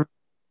it,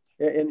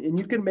 and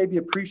you can maybe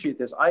appreciate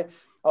this.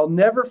 I'll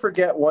never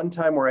forget one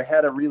time where I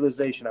had a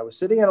realization. I was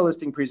sitting at a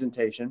listing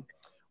presentation,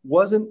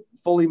 wasn't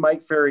fully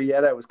Mike Ferry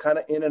yet. I was kind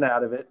of in and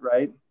out of it,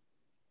 right?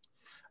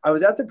 I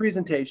was at the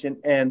presentation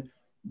and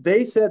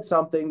they said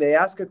something, they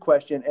asked a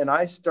question, and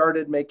I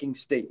started making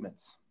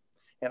statements.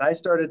 And I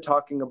started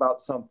talking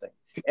about something.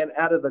 And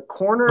out of the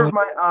corner of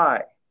my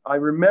eye, I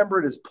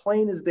remember it as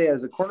plain as day,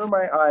 as the corner of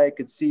my eye, I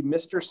could see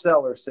Mr.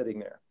 Seller sitting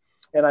there.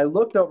 And I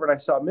looked over and I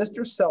saw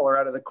Mr. Seller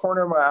out of the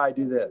corner of my eye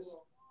do this.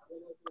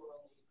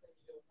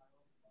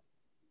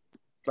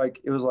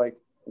 It was like,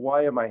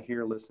 why am I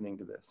here listening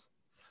to this?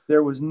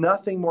 There was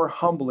nothing more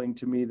humbling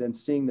to me than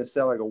seeing the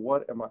seller go,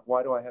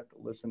 why do I have to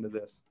listen to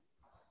this?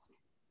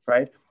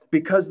 Right?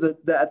 Because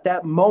at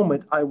that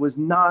moment, I was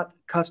not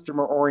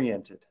customer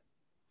oriented.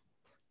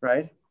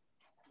 Right?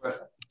 Right.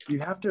 You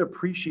have to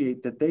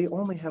appreciate that they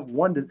only have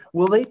one.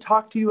 Will they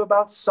talk to you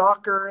about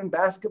soccer and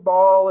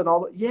basketball and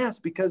all that? Yes,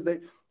 because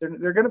they're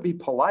going to be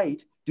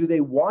polite. Do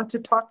they want to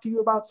talk to you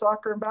about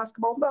soccer and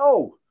basketball?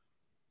 No.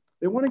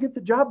 They want to get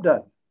the job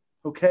done.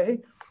 Okay.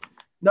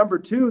 Number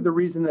 2, the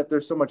reason that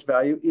there's so much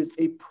value is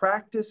a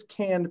practice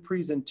canned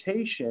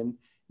presentation.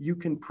 You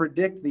can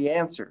predict the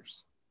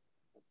answers.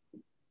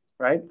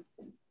 Right?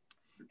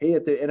 Hey,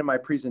 at the end of my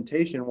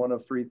presentation, one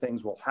of 3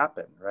 things will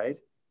happen, right?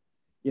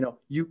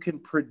 You can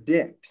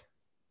predict,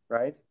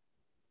 right?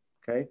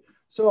 Okay.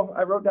 So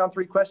I wrote down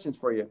 3 questions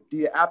for you. Do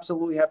you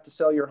absolutely have to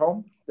sell your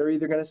home? They're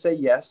either going to say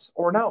yes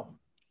or no.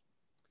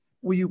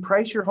 Will you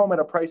price your home at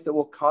a price that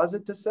will cause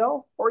it to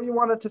sell, or you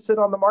want it to sit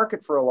on the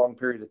market for a long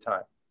period of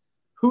time?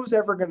 Who's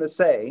ever going to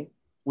say,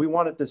 we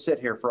want it to sit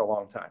here for a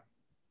long time?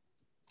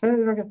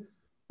 Right?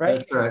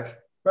 That's correct.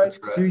 Right? That's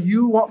correct. Do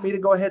you want me to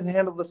go ahead and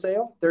handle the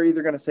sale? They're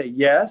either going to say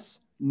yes,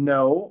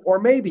 no, or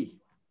maybe.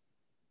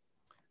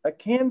 A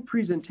canned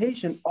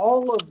presentation,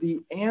 all of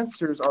the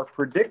answers are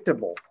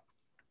predictable.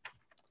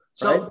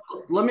 So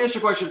right? let me ask you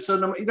a question.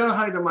 So you know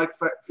how in the Mike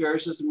Ferry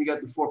system, you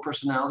got the 4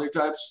 personality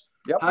types?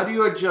 Yep. How do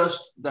you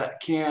adjust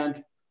that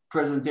canned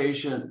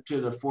presentation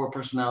to the 4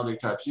 personality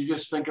types? You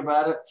just think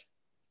about it?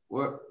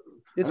 Or,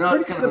 it's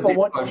pretty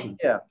simple.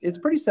 It's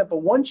pretty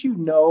simple. Once you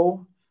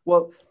know,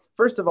 well,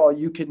 first of all,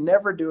 you can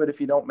never do it if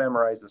you don't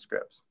memorize the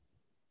scripts.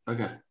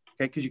 Okay.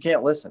 Okay, because you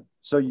can't listen,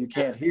 so you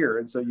can't hear,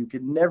 and so you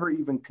can never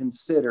even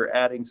consider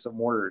adding some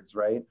words,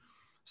 right?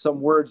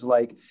 Some words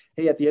like,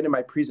 hey, at the end of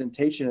my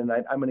presentation, and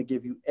I'm going to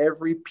give you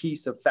every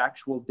piece of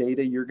factual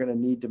data you're going to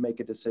need to make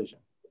a decision.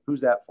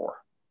 Who's that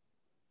for?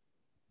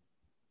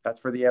 That's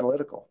for the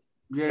analytical.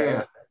 Yeah.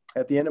 Okay?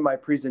 At the end of my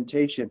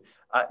presentation,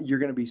 you're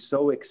going to be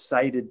so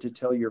excited to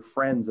tell your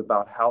friends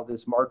about how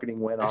this marketing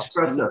went off.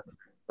 Expressive.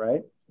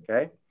 Right?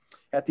 Okay.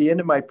 At the end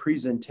of my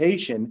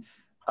presentation,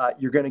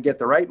 you're going to get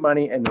the right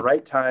money and the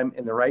right time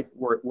in the right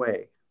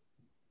way.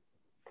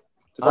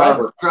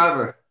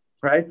 Driver.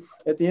 Right?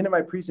 At the end of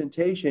my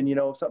presentation, you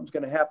know, something's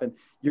going to happen.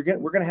 We're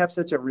going to have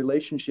such a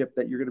relationship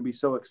that you're going to be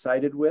so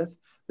excited with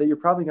that you're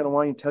probably going to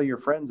want to tell your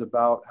friends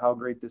about how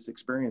great this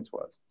experience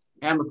was.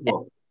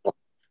 Amicable.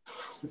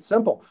 It's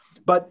simple,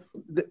 but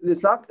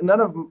it's not,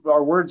 none of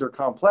our words are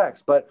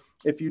complex, but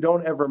if you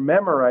don't ever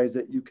memorize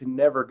it, you can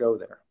never go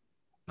there.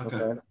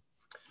 Okay.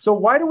 So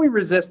why do we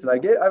resist it? I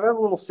have a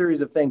little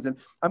series of things, and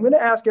I'm going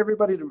to ask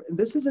everybody to,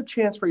 this is a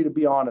chance for you to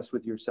be honest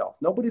with yourself.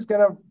 Nobody's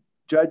going to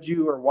judge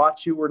you or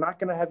watch you. We're not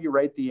going to have you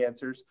write the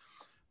answers.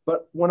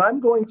 But when I'm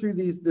going through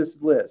this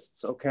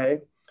lists, okay,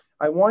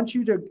 I want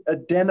you to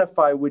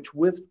identify with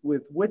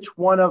which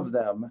one of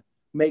them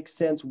makes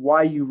sense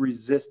why you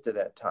resist it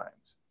at times.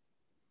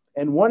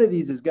 And one of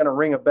these is going to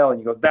ring a bell and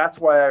you go, that's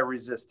why I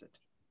resisted.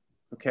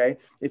 Okay.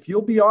 If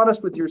you'll be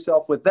honest with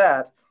yourself with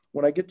that,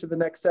 when I get to the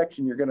next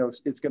section,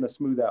 it's going to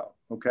smooth out.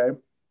 Okay.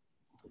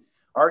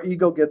 Our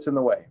ego gets in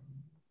the way.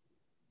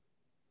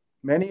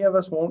 Many of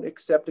us won't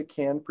accept a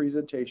canned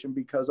presentation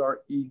because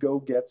our ego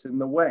gets in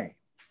the way.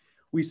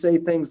 We say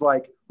things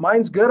like,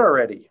 mine's good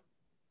already.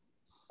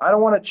 I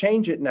don't want to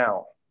change it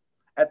now.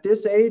 At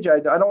this age, I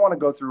don't want to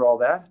go through all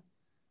that.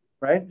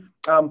 Right?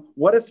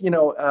 What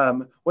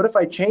if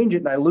I change it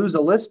and I lose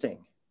a listing?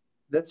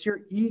 That's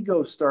your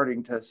ego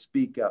starting to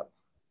speak up.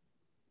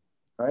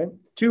 Right?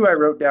 2, I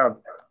wrote down,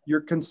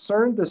 you're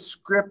concerned the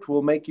script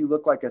will make you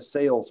look like a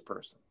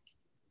salesperson.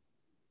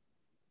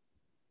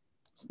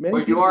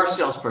 Well, you are a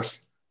salesperson.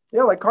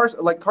 Yeah, like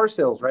car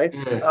sales, right?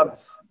 Yeah.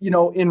 You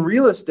know, in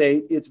real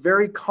estate, it's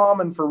very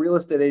common for real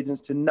estate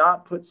agents to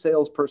not put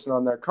salesperson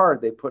on their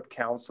card. They put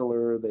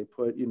counselor, they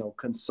put, you know,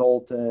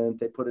 consultant,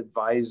 they put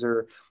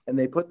advisor, and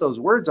they put those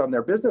words on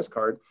their business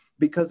card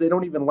because they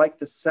don't even like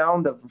the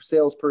sound of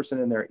salesperson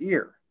in their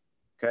ear.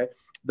 Okay.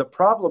 The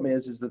problem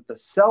is that the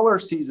seller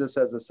sees us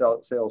as a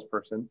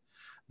salesperson.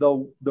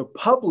 The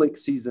public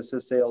sees us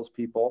as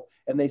salespeople,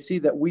 and they see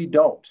that we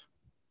don't.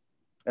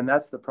 And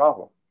that's the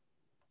problem.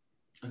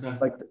 Okay.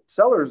 Like the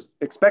sellers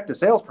expect a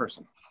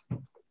salesperson.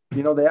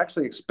 You know, they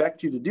actually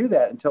expect you to do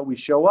that until we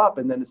show up,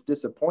 and then it's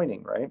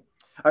disappointing, right?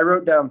 I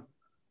wrote down,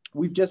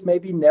 we've just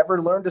maybe never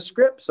learned a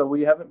script, so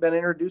we haven't been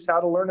introduced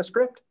how to learn a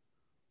script.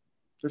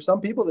 There's some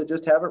people that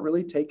just haven't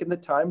really taken the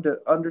time to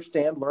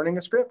understand learning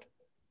a script.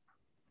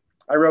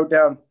 I wrote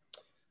down,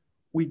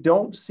 we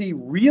don't see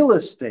real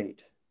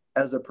estate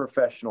as a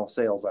professional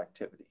sales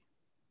activity.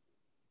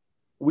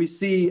 We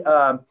see,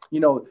 you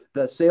know,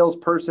 the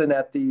salesperson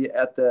at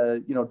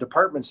the you know,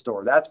 department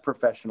store. That's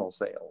professional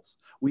sales.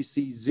 We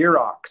see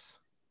Xerox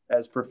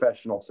as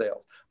professional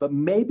sales, but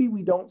maybe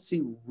we don't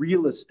see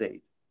real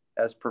estate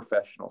as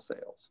professional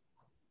sales.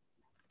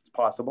 It's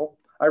possible.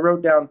 I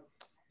wrote down,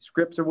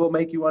 scripts will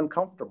make you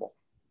uncomfortable.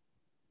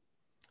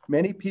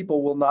 Many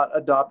people will not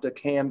adopt a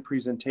canned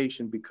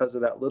presentation because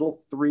of that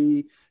little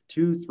 2,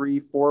 3,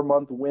 4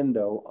 month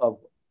window of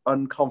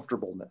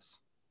uncomfortableness.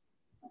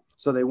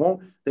 So they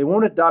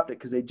won't adopt it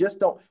because they just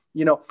don't,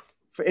 you know,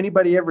 for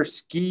anybody ever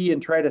ski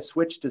and try to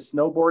switch to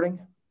snowboarding?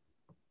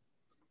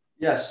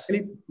 Yes.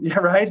 Yeah,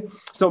 right.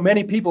 So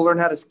many people learn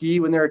how to ski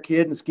when they're a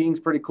kid, and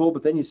skiing's pretty cool.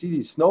 But then you see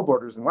these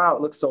snowboarders and wow,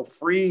 it looks so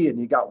free. And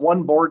you got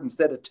one board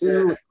instead of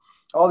 2, yeah.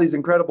 All these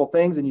incredible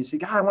things. And you see,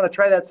 God, I want to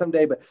try that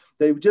someday, but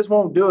they just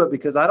won't do it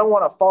because I don't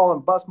want to fall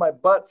and bust my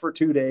butt for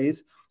 2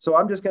 days. So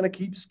I'm just going to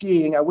keep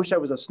skiing. I wish I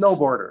was a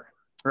snowboarder,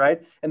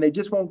 right? And they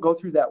just won't go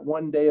through that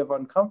one day of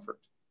uncomfort.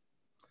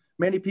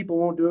 Many people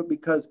won't do it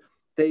because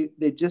they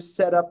just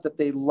set up that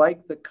they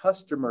like the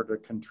customer to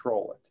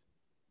control it.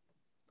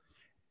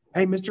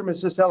 Hey, Mr. and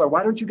Mrs. Seller,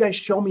 why don't you guys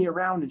show me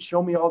around and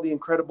show me all the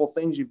incredible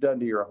things you've done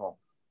to your home?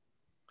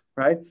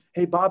 Right?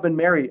 Hey, Bob and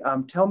Mary,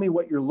 tell me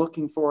what you're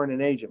looking for in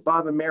an agent.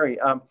 Bob and Mary,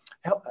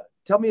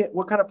 tell me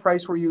what kind of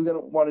price were you going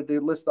to want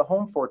to list the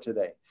home for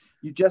today?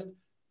 You just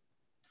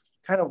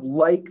kind of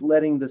like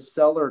letting the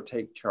seller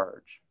take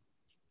charge.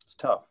 It's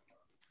tough.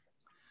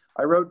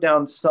 I wrote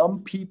down,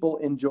 some people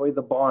enjoy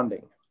the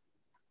bonding.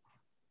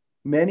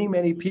 Many,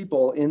 many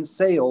people in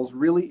sales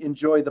really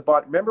enjoy the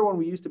bond. Remember when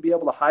we used to be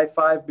able to high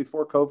five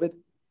before COVID?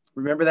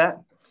 Remember that?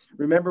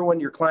 Remember when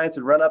your clients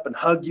would run up and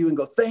hug you and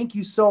go, thank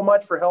you so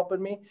much for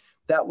helping me?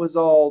 That was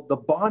all the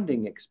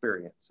bonding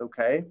experience,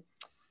 okay?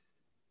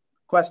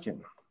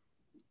 Question.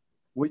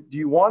 Do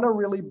you want to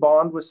really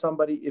bond with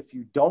somebody if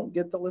you don't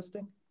get the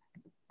listing?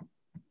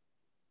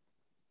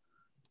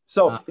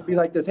 So it'd be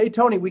like this. Hey,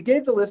 Tony, we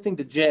gave the listing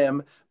to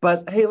Jim,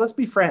 but hey, let's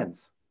be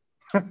friends.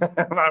 I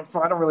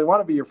don't really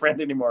want to be your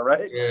friend anymore,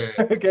 right? Yeah.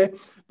 Okay.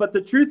 But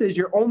the truth is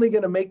you're only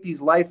going to make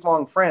these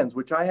lifelong friends,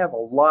 which I have a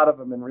lot of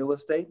them in real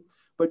estate,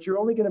 but you're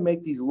only going to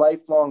make these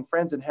lifelong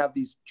friends and have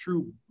these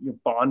true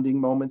bonding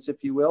moments,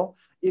 if you will,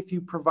 if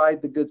you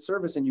provide the good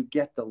service and you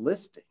get the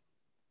listing.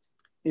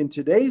 In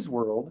today's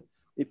world,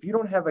 if you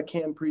don't have a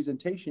canned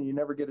presentation, you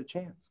never get a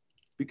chance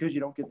because you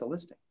don't get the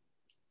listing.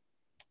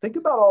 Think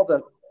about all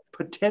the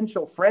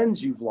potential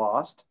friends you've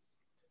lost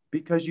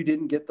because you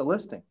didn't get the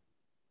listing.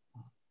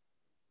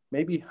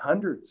 Maybe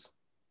hundreds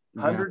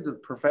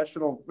of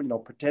professional,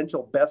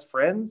 potential best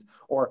friends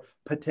or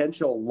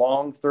potential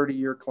long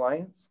 30-year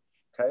clients.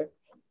 Okay.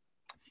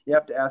 You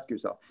have to ask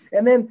yourself.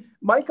 And then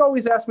Mike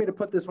always asked me to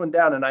put this one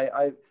down, and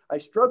I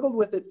struggled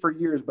with it for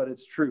years, but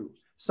it's true.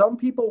 Some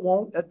people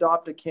won't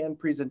adopt a canned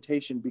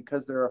presentation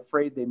because they're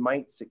afraid they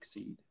might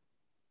succeed.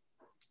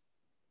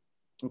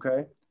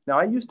 Okay. Now,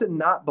 I used to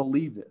not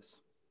believe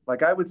this.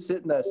 Like I would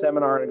sit in a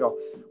seminar and go,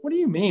 what do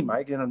you mean,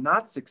 Mike?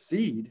 Not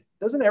succeed?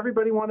 Doesn't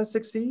everybody want to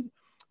succeed?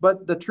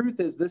 But the truth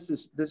is, this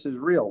is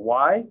real.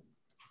 Why?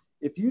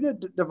 If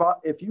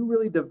you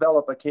really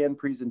develop a canned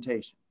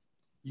presentation,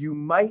 you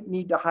might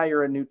need to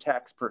hire a new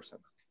tax person.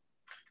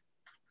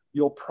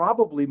 You'll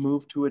probably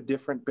move to a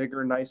different,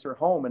 bigger, nicer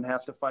home and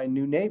have to find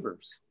new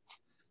neighbors.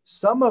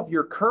 Some of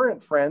your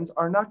current friends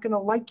are not going to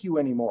like you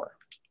anymore.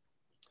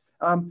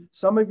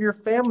 Some of your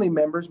family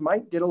members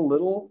might get a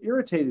little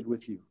irritated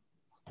with you.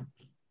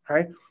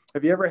 Right?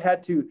 Have you ever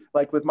had to,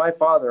 like with my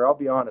father, I'll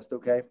be honest,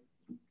 okay?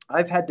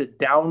 I've had to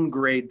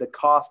downgrade the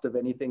cost of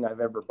anything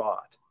I've ever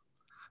bought.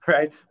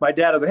 Right? My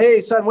dad will go,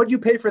 hey, son, what'd you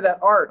pay for that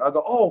art? I'll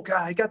go, oh,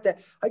 God, I got that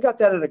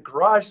at a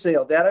garage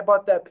sale, Dad. I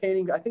bought that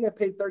painting. I think I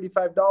paid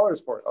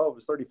 $35 for it. Oh, it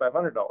was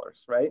 $3,500,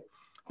 right?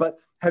 But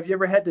have you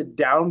ever had to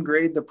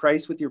downgrade the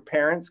price with your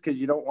parents because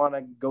you don't want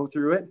to go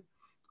through it?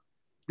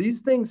 These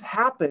things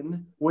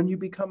happen when you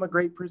become a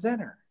great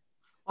presenter.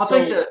 I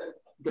think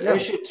the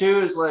issue,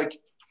 too, is like,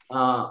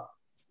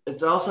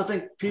 it's also, I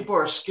think people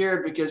are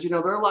scared because, there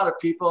are a lot of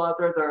people out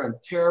there that are in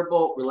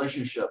terrible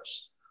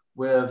relationships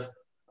with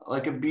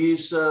like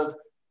abusive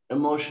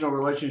emotional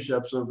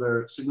relationships with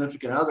their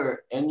significant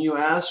other. And you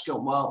ask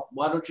them, well,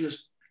 why don't you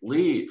just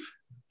leave?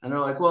 And they're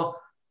like, well,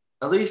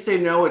 at least they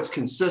know it's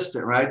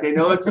consistent, right? They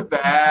know it's a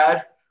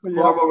bad,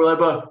 horrible relationship,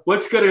 but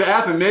what's going to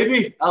happen?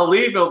 Maybe I'll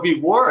leave, it'll be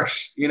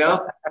worse,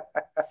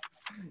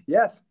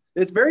 Yes,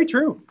 it's very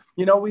true.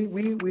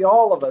 We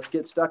all of us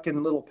get stuck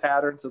in little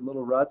patterns and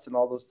little ruts and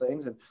all those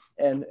things,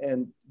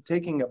 and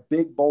taking a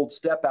big, bold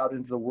step out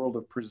into the world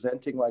of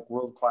presenting like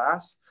world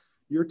class,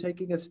 you're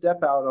taking a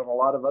step out on a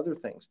lot of other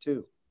things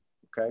too.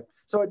 Okay.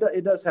 So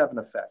it does have an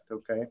effect.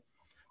 Okay.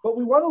 But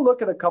we want to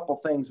look at a couple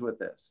things with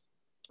this,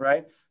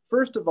 right?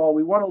 First of all,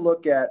 we want to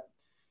look at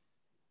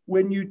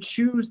when you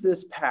choose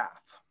this path,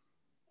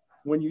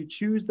 when you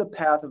choose the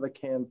path of a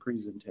canned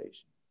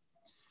presentation,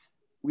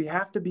 we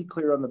have to be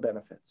clear on the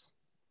benefits.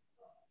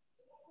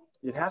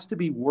 It has to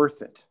be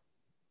worth it.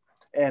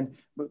 And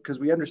because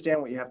we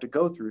understand what you have to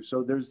go through.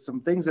 So there's some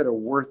things that are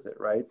worth it,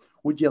 right?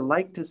 Would you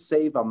like to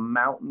save a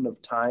mountain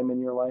of time in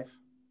your life?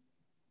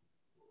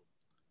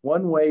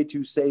 One way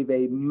to save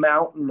a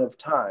mountain of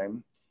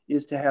time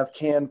is to have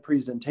canned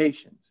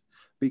presentations,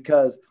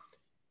 because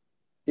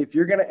if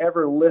you're going to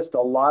ever list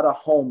a lot of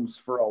homes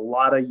for a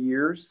lot of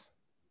years,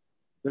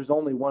 there's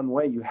only one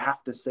way. You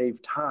have to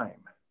save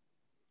time.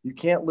 You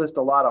can't list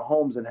a lot of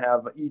homes and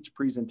have each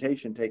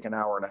presentation take an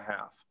hour and a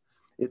half.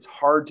 It's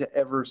hard to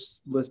ever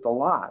list a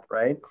lot,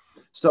 right?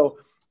 So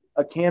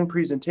a canned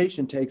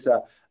presentation takes an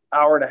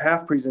hour and a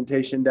half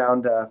presentation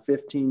down to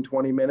 15,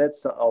 20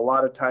 minutes, a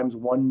lot of times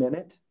 1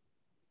 minute.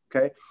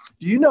 Okay.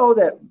 Do you know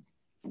that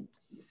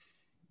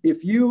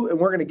if you, and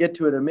we're going to get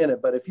to it in a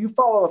minute, but if you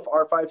follow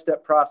our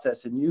 5-step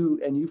process and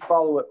you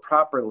follow it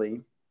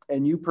properly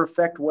and you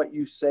perfect what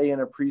you say in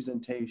a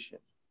presentation,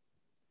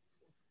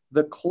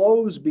 the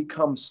close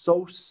becomes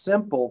so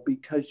simple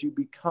because you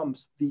become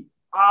the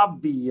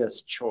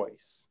obvious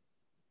choice.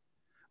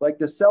 Like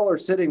the seller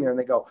sitting there and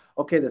they go,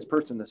 okay, this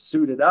person is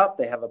suited up.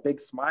 They have a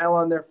big smile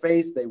on their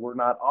face. They were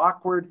not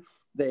awkward.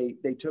 They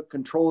took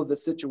control of the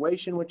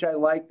situation, which I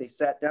like. They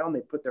sat down,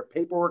 they put their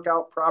paperwork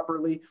out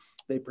properly.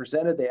 They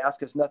presented, they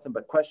asked us nothing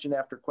but question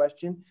after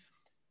question.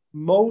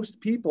 Most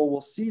people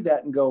will see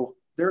that and go,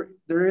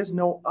 there is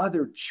no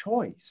other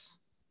choice.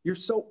 You're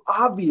so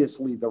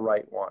obviously the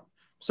right one.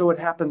 So it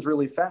happens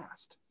really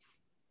fast.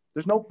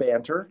 There's no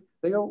banter.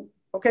 They go,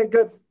 okay,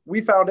 good.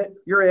 We found it.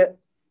 You're it,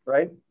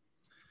 right?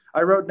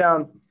 I wrote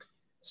down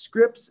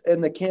scripts,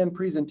 and the canned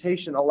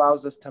presentation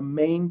allows us to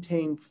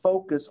maintain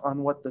focus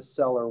on what the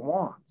seller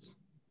wants.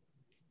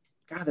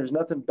 God, there's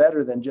nothing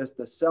better than just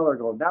the seller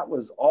going, that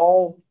was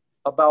all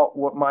about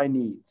what my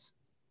needs.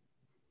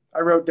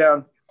 I wrote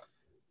down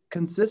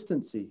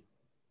consistency.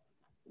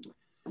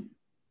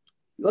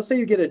 Let's say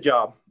you get a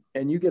job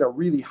and you get a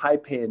really high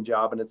paying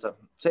job, and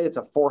say it's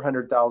a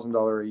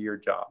 $400,000 a year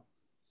job.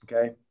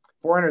 Okay.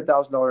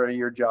 $400,000 a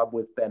year job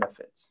with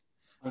benefits.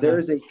 Okay. There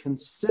is a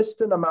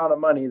consistent amount of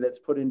money that's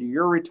put into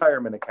your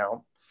retirement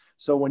account.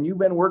 So when you've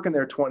been working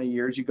there 20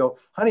 years, you go,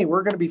 honey,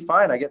 we're going to be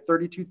fine. I get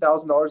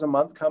 $32,000 a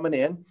month coming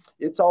in.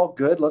 It's all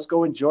good. Let's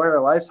go enjoy our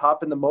lives.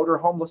 Hop in the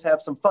motorhome. Let's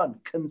have some fun.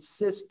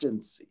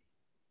 Consistency.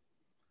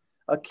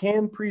 A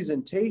canned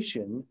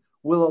presentation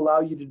will allow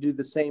you to do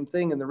the same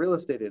thing in the real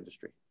estate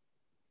industry.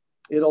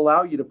 It'll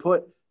allow you to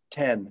put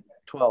 $10,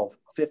 $12,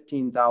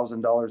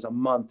 $15,000 a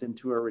month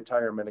into a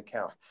retirement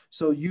account.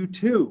 So you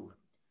too,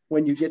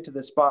 when you get to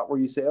the spot where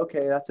you say,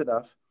 okay, that's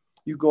enough,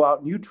 you go out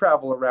and you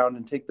travel around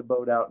and take the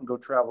boat out and go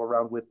travel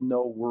around with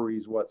no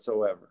worries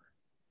whatsoever.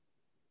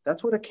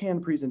 That's what a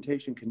canned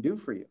presentation can do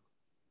for you.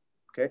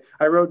 Okay.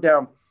 I wrote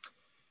down,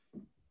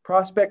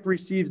 prospect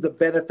receives the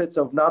benefits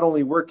of not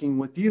only working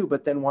with you,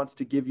 but then wants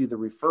to give you the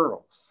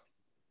referrals.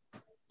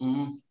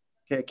 Mm-hmm.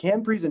 Okay. A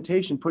canned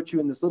presentation puts you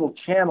in this little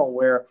channel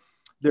where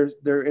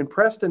they're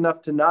impressed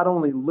enough to not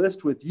only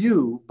list with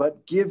you,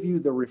 but give you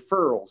the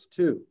referrals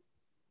too.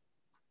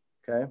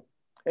 Okay.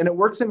 And it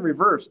works in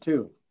reverse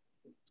too.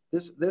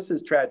 This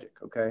is tragic.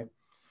 Okay.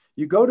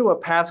 You go to a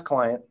past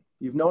client,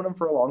 you've known them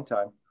for a long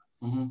time,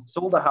 Mm-hmm.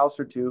 sold a house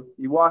or two,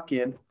 you walk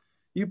in,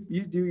 you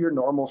do your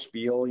normal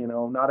spiel, you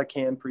know, not a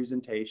canned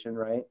presentation,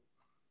 right?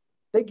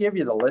 They give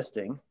you the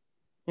listing,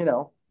 you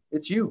know,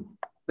 it's you.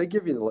 They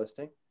give you the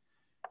listing.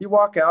 You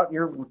walk out and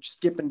you're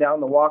skipping down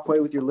the walkway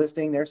with your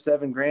listing. There's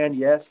 $7,000.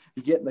 Yes.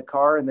 You get in the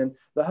car and then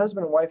the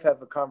husband and wife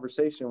have a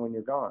conversation when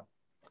you're gone.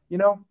 You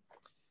know,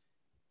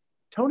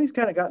 Tony's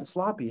kind of gotten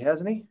sloppy,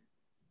 hasn't he?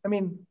 I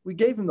mean, we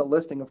gave him the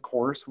listing, of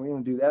course. We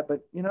don't do that,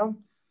 but you know,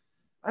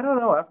 I don't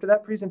know. After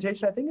that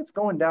presentation, I think it's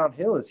going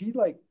downhill. Is he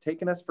like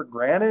taking us for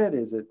granted?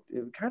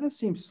 It kind of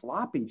seems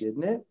sloppy,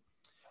 didn't it?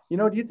 You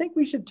know, do you think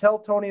we should tell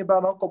Tony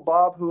about Uncle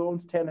Bob who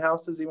owns 10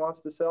 houses he wants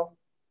to sell?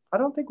 I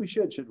don't think we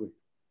should we?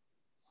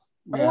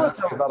 I don't want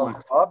to tell him about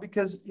Uncle Bob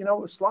because, you know,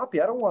 it was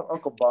sloppy. I don't want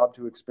Uncle Bob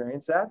to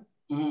experience that.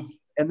 Mm-hmm.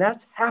 And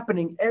that's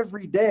happening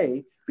every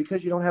day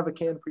because you don't have a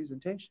canned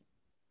presentation.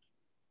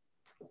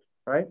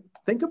 Right?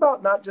 Think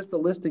about not just the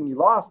listing you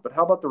lost, but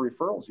how about the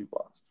referrals you've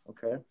lost?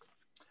 Okay.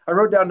 I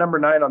wrote down number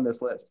 9 on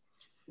this list.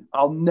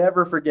 I'll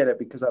never forget it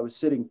because I was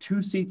sitting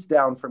 2 seats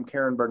down from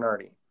Karen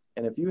Bernardi.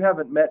 And if you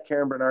haven't met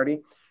Karen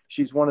Bernardi,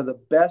 she's one of the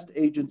best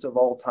agents of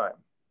all time.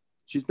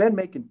 She's been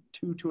making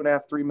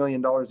 $2.5, $3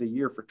 million a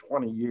year for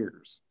 20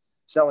 years,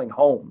 selling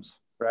homes,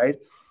 right?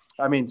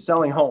 I mean,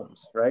 selling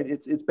homes, right?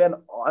 It's been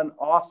an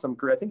awesome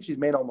career. I think she's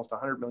made almost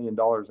 $100 million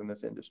in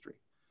this industry.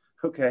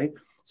 Okay.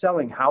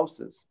 Selling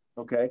houses.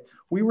 Okay.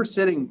 We were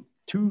sitting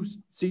 2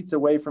 seats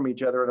away from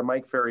each other at a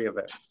Mike Ferry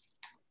event.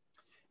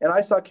 And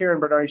I saw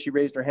Karen Bernardi. She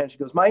raised her hand. She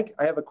goes, Mike,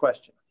 I have a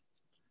question.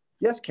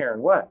 Yes,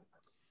 Karen, what?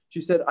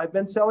 She said, I've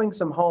been selling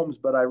some homes,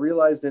 but I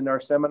realized in our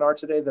seminar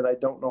today that I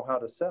don't know how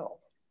to sell.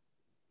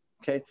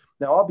 Okay.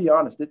 Now I'll be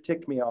honest. It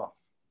ticked me off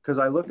because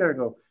I looked at her and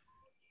go,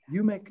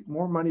 you make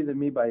more money than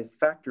me by a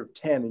factor of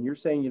 10. And you're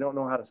saying you don't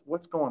know how to,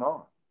 what's going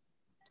on?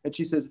 And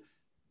she says,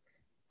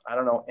 I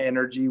don't know,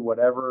 energy,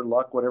 whatever,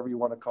 luck, whatever you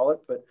want to call it,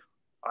 but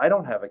I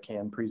don't have a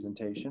canned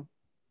presentation.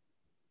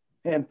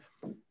 And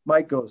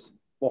Mike goes,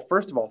 well,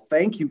 first of all,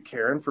 thank you,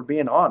 Karen, for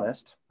being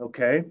honest.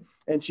 Okay.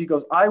 And she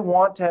goes, I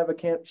want to have a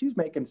canned, she's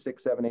making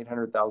 $600,000,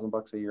 $700,000,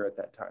 $800,000 a year at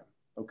that time.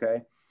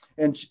 Okay.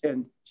 And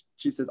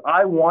she says,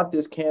 I want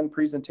this canned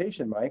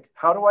presentation, Mike.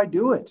 How do I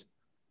do it?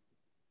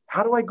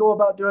 How do I go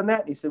about doing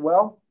that? And he said,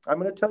 well, I'm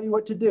going to tell you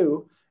what to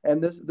do.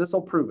 And this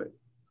will prove it.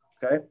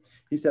 Okay.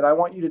 He said, I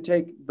want you to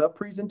take the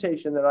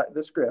presentation,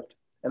 the script,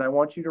 and I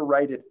want you to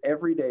write it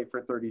every day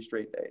for 30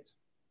 straight days.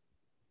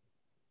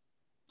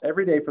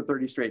 Every day for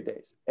 30 straight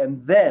days.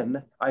 And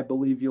then I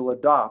believe you'll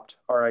adopt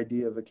our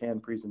idea of a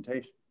canned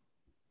presentation.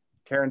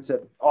 Karen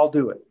said, I'll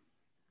do it.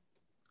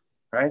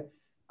 Right?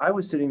 I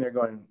was sitting there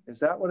going, is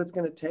that what it's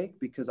going to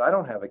take? Because I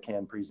don't have a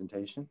canned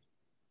presentation.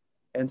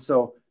 And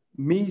so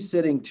me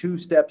sitting 2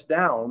 steps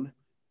down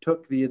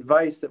took the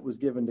advice that was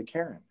given to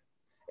Karen.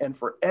 And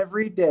for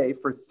every day,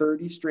 for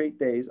 30 straight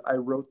days, I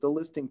wrote the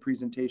listing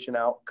presentation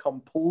out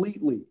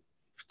completely,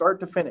 start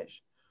to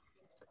finish.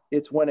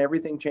 It's when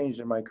everything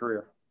changed in my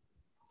career.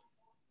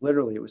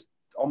 Literally, it was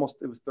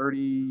 30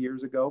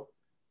 years ago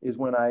is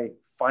when I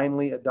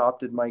finally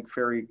adopted Mike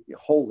Ferry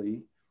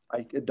wholly.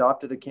 I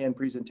adopted a canned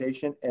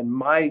presentation, and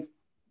my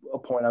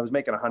point, I was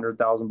making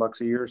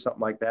 $100,000 a year or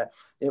something like that.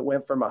 It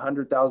went from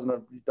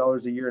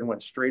 $100,000 a year and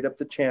went straight up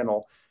the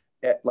channel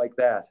like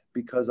that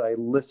because I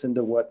listened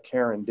to what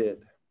Karen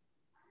did.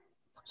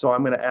 So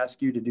I'm going to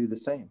ask you to do the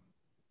same.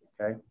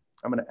 Okay.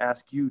 I'm going to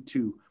ask you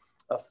to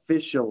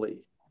officially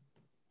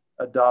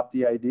adopt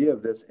the idea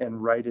of this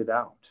and write it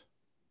out.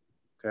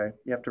 Okay.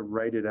 You have to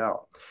write it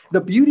out. The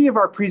beauty of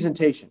our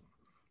presentation,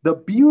 the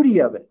beauty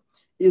of it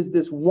is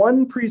this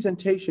one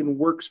presentation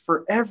works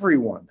for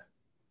everyone.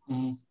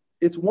 Mm-hmm.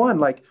 It's one,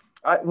 like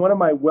one of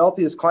my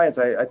wealthiest clients,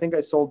 I think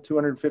I sold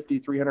 250,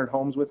 300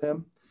 homes with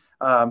him.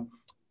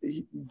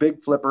 Big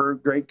flipper,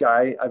 great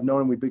guy. I've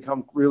known him. We've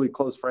become really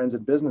close friends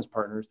and business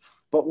partners.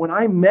 But when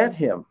I met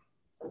him,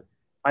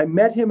 I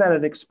met him at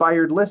an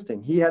expired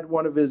listing. He had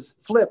one of his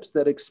flips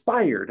that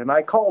expired and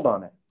I called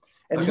on it.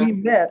 And we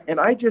met and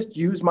I just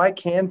used my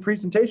canned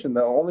presentation,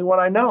 the only one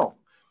I know.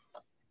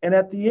 And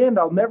at the end,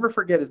 I'll never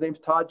forget, his name's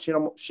Todd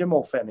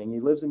Schimmelfenning. He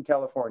lives in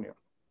California.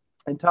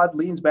 And Todd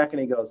leans back and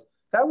he goes,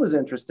 "That was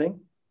interesting."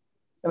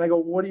 And I go,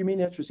 "What do you mean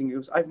interesting?" He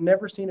goes, "I've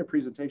never seen a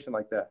presentation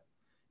like that."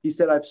 He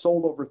said, "I've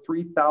sold over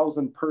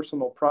 3,000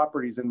 personal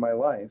properties in my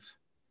life,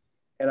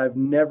 and I've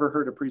never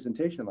heard a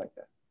presentation like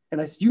that."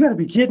 And I said, "You got to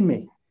be kidding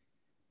me.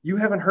 You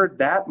haven't heard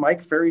that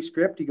Mike Ferry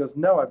script?" He goes,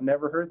 "No, I've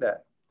never heard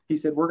that." He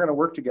said, "We're going to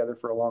work together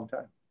for a long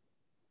time."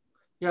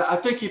 Yeah, I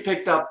think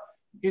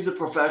he's a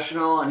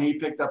professional and he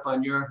picked up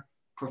on your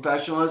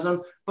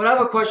professionalism. But I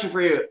have a question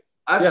for you.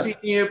 I've seen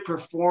you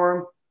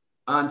perform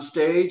on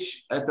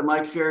stage at the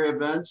Mike Ferry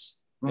events,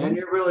 and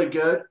you're really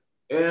good.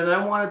 And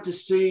I wanted to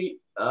see,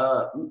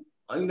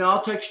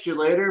 I'll text you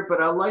later,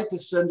 but I'd like to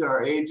send to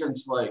our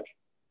agents, like,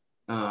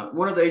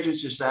 one of the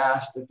agents just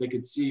asked if they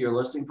could see your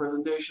listing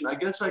presentation. I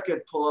guess I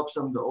could pull up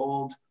some of the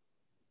old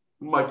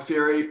Mike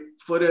Ferry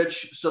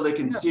footage so they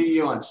can see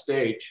you on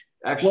stage.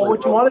 Actually, well,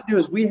 what you want to do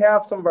is we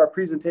have some of our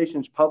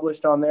presentations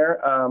published on there.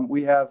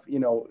 We have,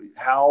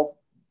 Hal,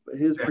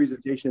 his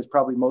presentation is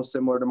probably most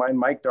similar to mine.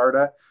 Mike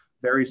Darda,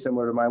 very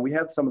similar to mine. We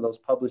have some of those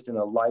published in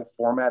a live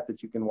format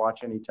that you can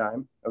watch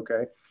anytime.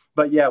 Okay.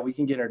 But yeah, we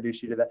can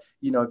introduce you to that.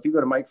 If you go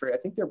to Mike Ferry, I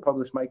think they're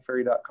published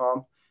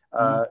MikeFerry.com.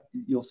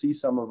 You'll see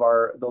some of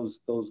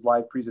those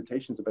live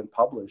presentations have been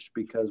published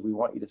because we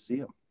want you to see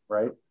them.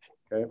 Right.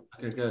 Okay.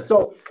 Good.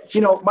 So,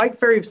 Mike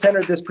Ferry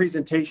centered this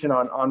presentation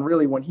on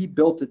really when he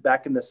built it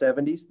back in the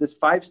 70s. This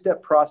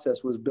 5-step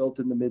process was built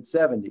in the mid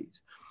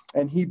 70s,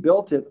 and he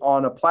built it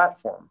on a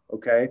platform.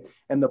 Okay.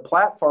 And the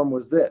platform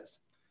was this: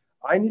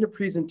 I need a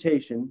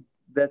presentation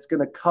that's going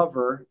to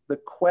cover the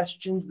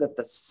questions that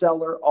the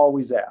seller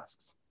always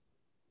asks.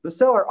 The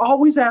seller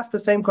always asks the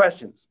same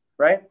questions,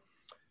 right?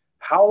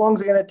 How long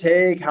is it going to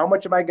take? How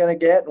much am I going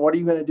to get? And what are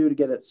you going to do to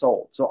get it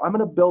sold? So I'm going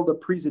to build a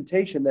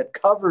presentation that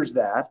covers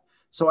that,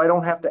 so I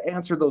don't have to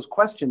answer those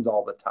questions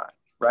all the time,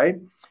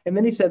 right? And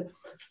then he said,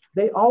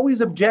 they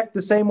always object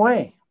the same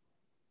way.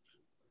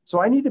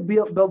 So I need to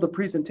build a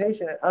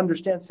presentation and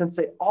understand, since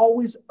they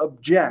always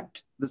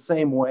object the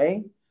same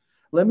way,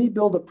 let me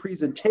build a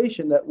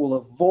presentation that will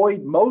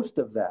avoid most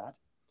of that.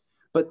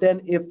 But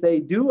then if they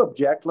do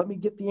object, let me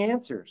get the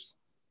answers,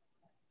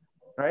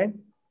 right?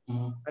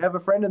 I have a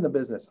friend in the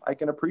business. I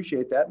can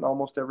appreciate that, and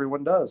almost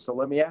everyone does. So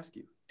let me ask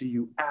you, do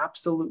you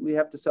absolutely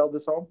have to sell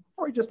this home,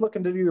 or are you just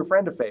looking to do your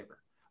friend a favor?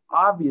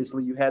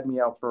 Obviously, you had me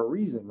out for a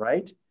reason,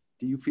 right?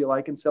 Do you feel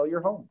I can sell your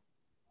home?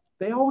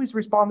 They always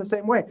respond the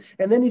same way.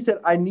 And then he said,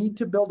 I need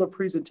to build a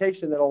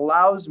presentation that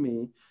allows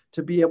me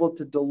to be able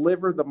to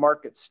deliver the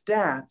market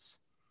stats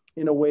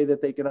in a way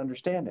that they can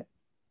understand it.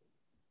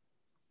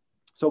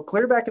 So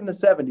clear back in the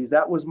 70s,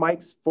 that was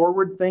Mike's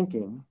forward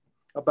thinking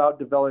about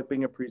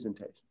developing a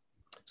presentation.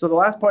 So the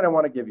last point I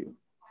want to give you,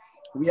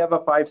 we have a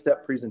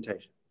 5-step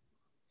presentation.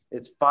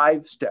 It's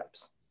 5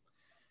 steps.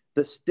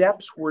 The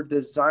steps were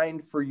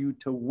designed for you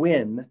to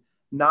win,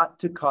 not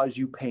to cause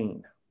you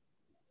pain.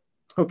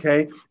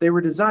 Okay? They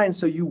were designed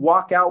so you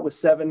walk out with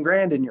 $7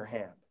 grand in your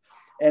hand.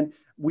 And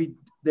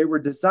they were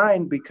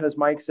designed because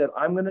Mike said,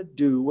 I'm going to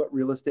do what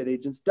real estate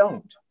agents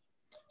don't.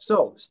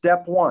 So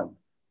step 1,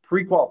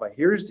 pre-qualify.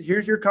 Here's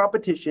your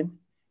competition,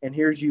 and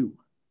here's you.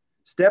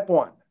 Step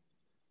 1,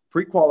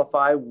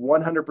 pre-qualify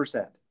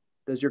 100%.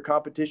 Does your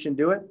competition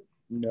do it?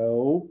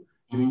 No.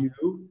 Do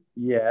you?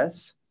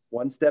 Yes.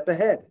 1 step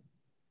ahead.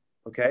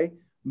 Okay.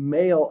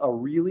 Mail a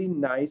really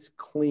nice,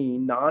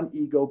 clean,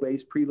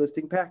 non-ego-based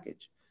pre-listing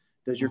package.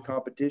 Does your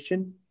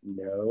competition?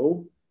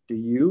 No. Do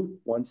you?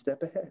 1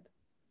 step ahead.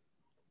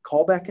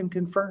 Call back and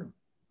confirm.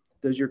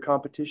 Does your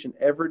competition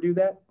ever do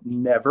that?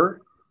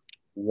 Never.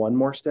 1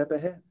 more step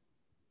ahead.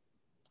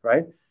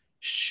 Right?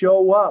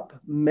 Show up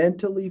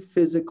mentally,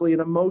 physically,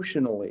 and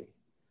emotionally.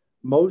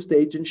 Most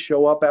agents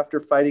show up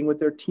after fighting with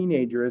their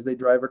teenager as they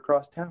drive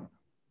across town.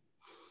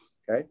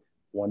 Okay,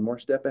 1 more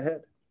step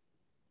ahead.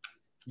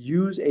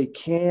 Use a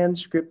canned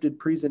scripted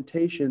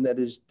presentation that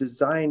is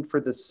designed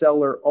for the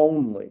seller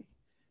only.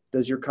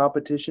 Does your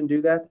competition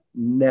do that?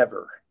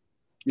 Never.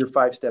 You're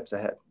 5 steps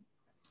ahead.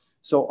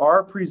 So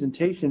our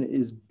presentation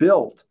is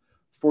built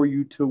for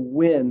you to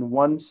win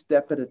 1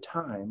 step at a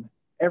time,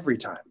 every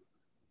time.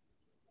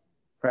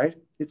 Right?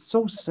 It's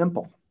so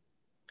simple.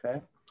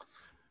 Okay.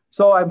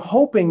 So I'm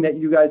hoping that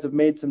you guys have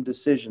made some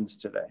decisions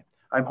today.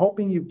 I'm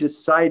hoping you've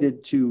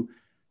decided to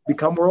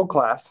become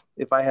world-class,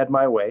 if I had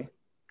my way.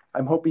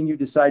 I'm hoping you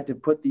decide to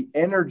put the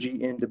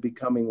energy into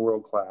becoming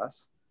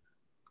world-class.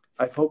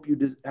 I hope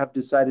you have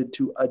decided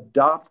to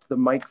adopt the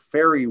Mike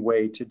Ferry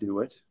way to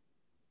do it.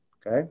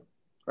 Okay,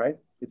 right?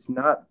 It's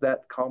not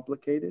that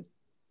complicated,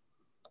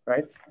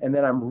 right? And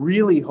then I'm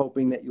really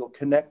hoping that you'll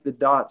connect the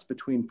dots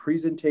between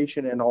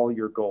presentation and all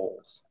your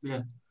goals.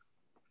 Yeah.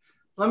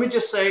 Let me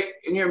just say,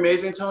 and you're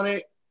amazing,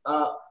 Tony.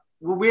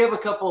 We have a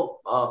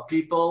couple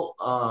people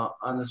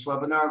on this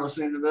webinar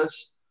listening to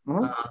this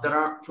that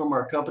aren't from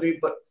our company,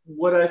 but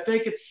what I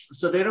think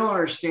so they don't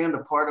understand the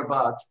part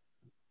about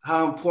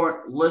how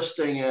important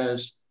listing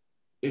is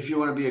if you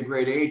want to be a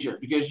great agent,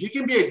 because you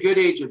can be a good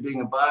agent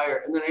being a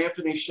buyer. And then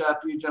Anthony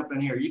Shep, you jump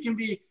in here. You can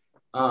be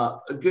a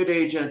good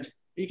agent.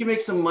 You can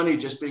make some money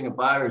just being a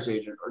buyer's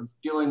agent or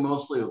dealing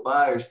mostly with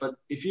buyers. But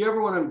if you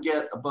ever want to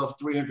get above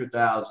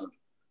 300,000,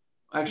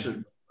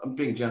 actually, I'm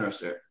being generous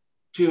there,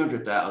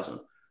 200,000,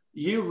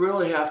 you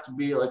really have to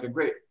be like a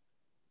great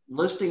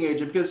listing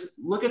agent, because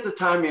look at the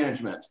time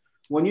management.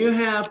 When you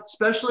have,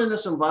 especially in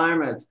this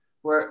environment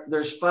where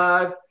there's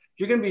 5,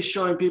 you're going to be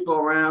showing people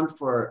around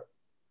for,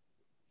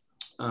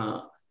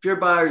 if you're a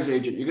buyer's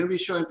agent, you're going to be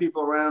showing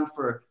people around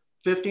for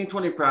 15,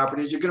 20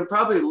 properties. You're going to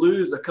probably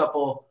lose a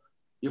couple.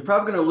 You're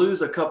probably going to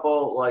lose a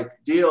couple like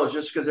deals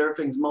just because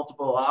everything's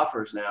multiple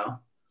offers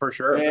now. For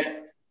sure.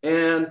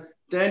 And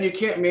then you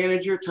can't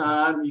manage your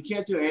time. You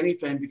can't do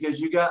anything because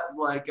you got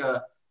like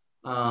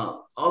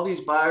all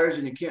these buyers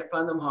and you can't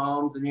find them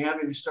homes, and you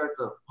having to start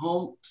the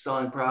home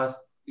selling process,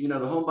 the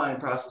home buying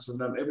process with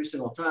them every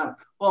single time.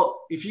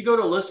 Well, if you go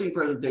to a listing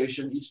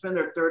presentation, you spend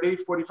there 30,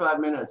 45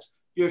 minutes,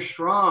 you're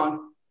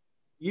strong,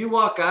 you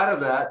walk out of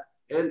that,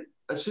 and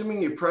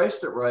assuming you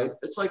priced it right,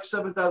 it's like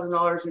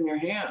 $7,000 in your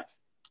hand.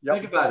 Yep.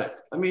 Think about it.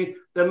 I mean,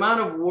 the amount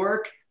of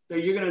work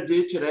that you're going to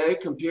do today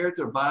compared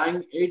to a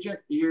buying agent,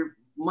 you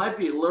might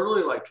be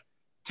literally like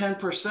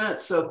 10%.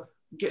 So,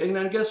 and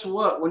then guess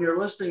what? When you're a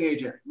listing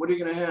agent, what are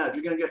you going to have?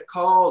 You're going to get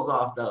calls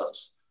off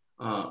those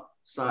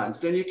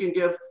signs. Then you can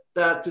give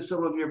that to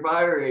some of your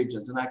buyer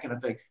agents and that kind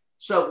of thing.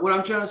 So what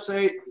I'm trying to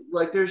say,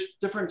 like, there's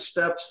different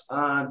steps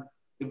on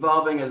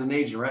evolving as an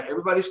agent, right?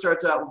 Everybody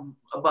starts out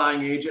a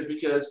buying agent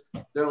because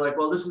they're like,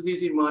 well, this is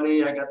easy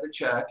money. I got the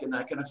check and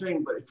that kind of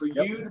thing. But for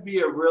you to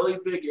be a really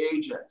big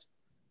agent,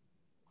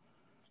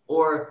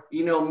 or,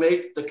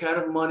 make the kind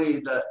of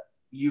money that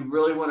you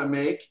really want to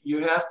make, you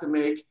have to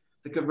make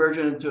the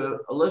conversion into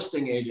a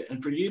listing agent.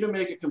 And for you to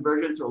make a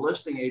conversion to a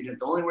listing agent,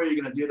 the only way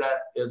you're going to do that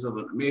is with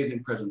an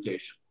amazing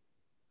presentation.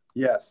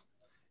 Yes.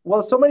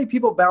 Well, so many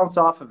people bounce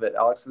off of it,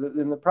 Alex.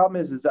 And the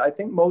problem is I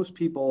think most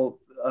people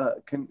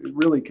can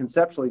really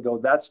conceptually go,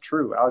 that's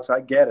true, Alex.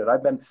 I get it.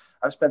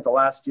 I've spent the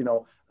last,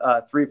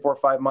 3, 4,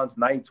 5 months,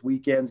 nights,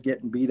 weekends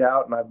getting beat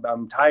out, and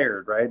I'm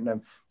tired, right?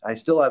 And I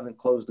still haven't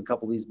closed a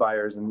couple of these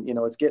buyers, and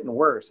it's getting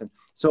worse. And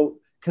so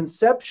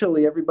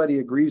conceptually, everybody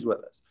agrees with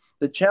us.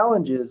 The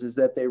challenge is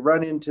that they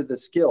run into the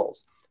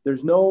skills.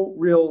 There's no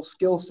real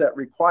skill set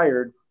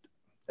required,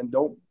 and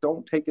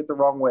don't take it the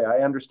wrong way. I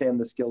understand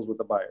the skills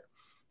with a buyer.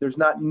 There's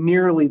not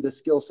nearly the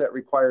skill set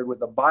required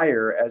with a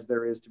buyer as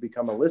there is to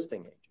become a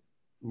listing agent.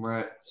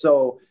 Right.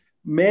 So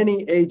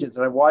many agents,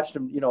 and I've watched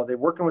them, they're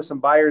working with some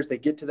buyers, they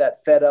get to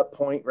that fed up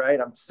point, right?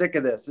 I'm sick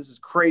of this. This is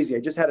crazy. I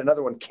just had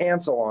another one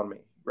cancel on me,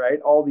 right?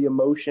 All the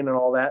emotion and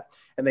all that.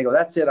 And they go,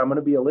 that's it. I'm going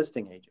to be a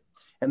listing agent.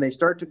 And they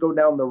start to go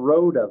down the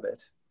road of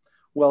it.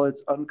 Well,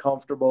 it's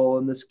uncomfortable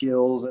and the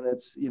skills, and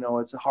it's,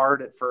 it's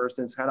hard at first,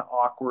 and it's kind of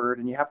awkward,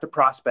 and you have to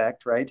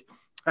prospect, right?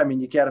 I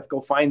mean, you got to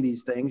go find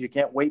these things. You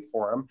can't wait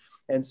for them.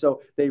 And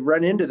so they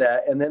run into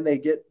that, and then they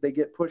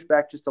get pushed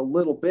back just a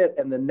little bit,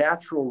 and the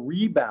natural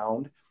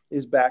rebound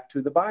is back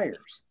to the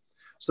buyers.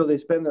 So they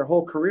spend their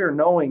whole career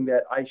knowing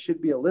that I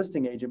should be a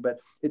listing agent, but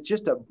it's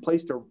just a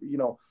place to,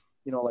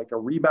 like a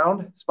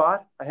rebound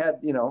spot. I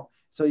had,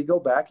 so you go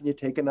back and you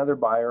take another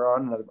buyer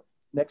on another.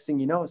 Next thing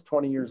you know, it's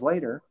 20 years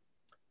later,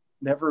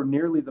 never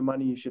nearly the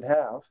money you should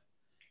have,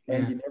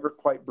 and you never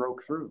quite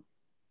broke through.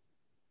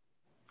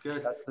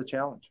 Good. That's the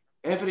challenge.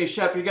 Anthony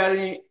Shep, you got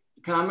any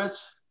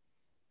comments?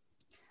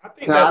 I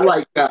think I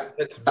like that.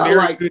 That's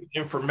very good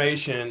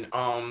information.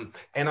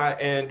 And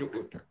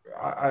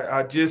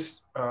I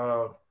just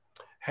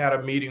had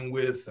a meeting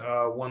with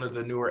one of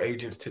the newer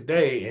agents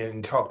today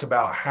and talked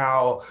about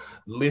how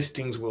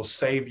listings will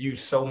save you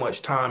so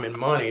much time and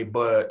money,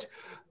 but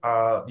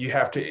you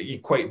have to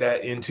equate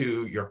that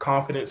into your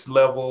confidence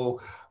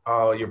level,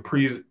 your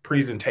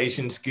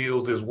presentation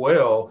skills as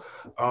well,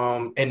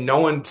 and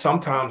knowing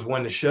sometimes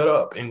when to shut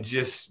up and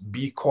just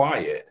be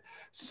quiet.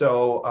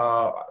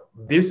 So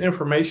this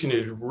information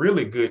is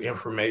really good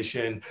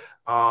information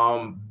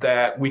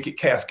that we could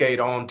cascade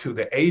on to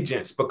the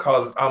agents,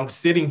 because I'm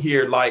sitting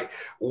here like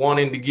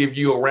wanting to give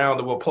you a round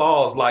of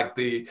applause, like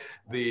the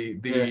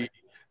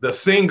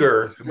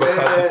singer.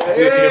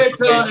 Hey,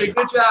 Tony,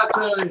 good job,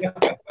 Tony.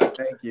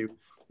 Thank you.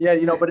 Yeah,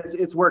 but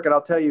it's working.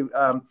 I'll tell you,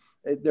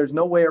 there's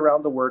no way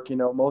around the work.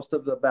 Most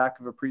of the back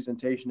of a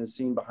presentation is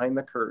seen behind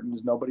the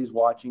curtains. Nobody's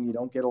watching. You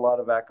don't get a lot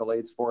of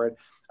accolades for it.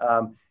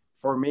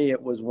 For me,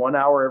 it was 1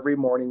 hour every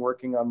morning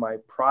working on my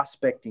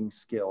prospecting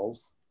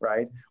skills,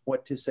 right?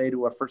 What to say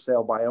to a for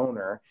sale by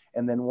owner.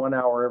 And then 1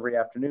 hour every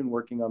afternoon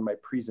working on my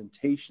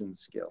presentation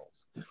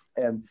skills.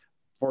 And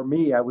for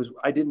me,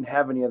 I didn't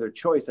have any other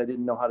choice. I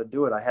didn't know how to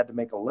do it. I had to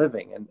make a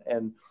living.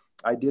 And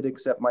I did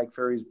accept Mike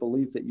Ferry's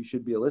belief that you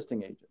should be a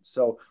listing agent.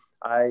 So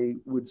I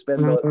would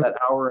spend that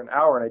hour, and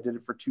I did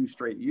it for 2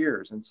 straight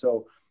years. And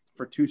so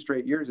for 2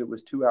 straight years, it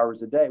was 2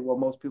 hours a day. Well,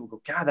 most people go,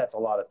 God, that's a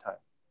lot of time.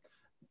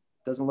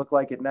 Doesn't look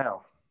like it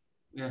now.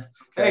 Yeah.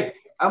 Okay. Hey,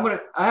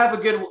 I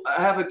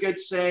have a good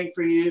saying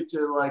for you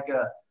to like,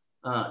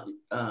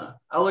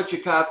 I'll let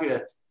you copy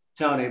it.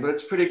 Tony, but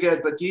it's pretty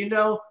good. But do you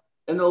know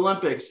in the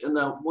Olympics, in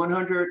the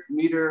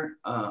 100-meter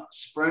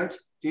sprint,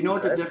 do you know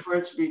what the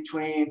difference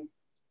between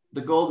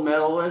the gold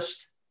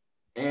medalist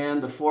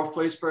and the 4th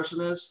place person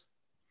is?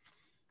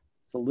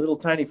 It's a little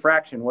tiny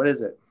fraction. What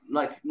is it?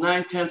 Like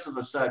 9/10 of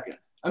a second.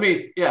 I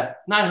mean, yeah,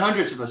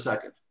 9/100 of a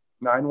second.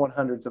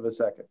 9/100 of a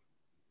second.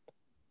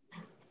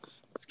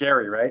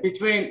 Scary, right?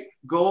 Between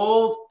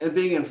gold and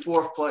being in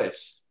 4th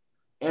place.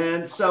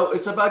 And so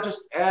it's about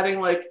just adding,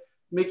 like,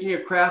 making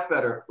your craft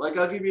better. Like,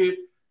 I'll give you,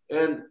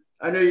 and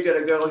I know you got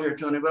to go here,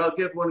 Tony, but I'll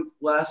give one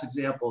last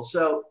example.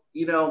 So,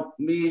 you know,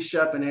 me,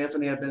 Shep, and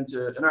Anthony have been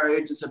to, and our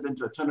agents have been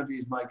to a ton of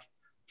these Mike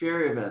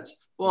Ferry events.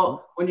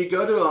 Well, when you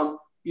go to them,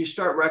 you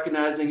start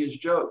recognizing his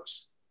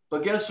jokes.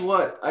 But guess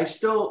what? I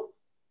still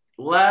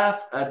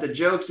laugh at the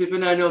jokes,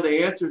 even though I know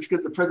the answers,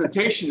 because the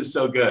presentation is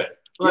so good.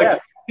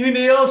 Like, he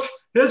nails,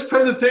 his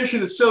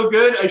presentation is so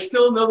good. I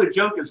still know the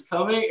joke is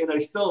coming, and I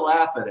still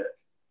laugh at it.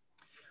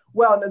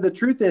 Well, the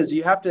truth is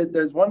you have to,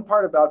 there's one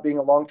part about being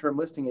a long-term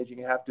listing agent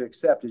you have to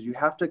accept is you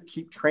have to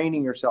keep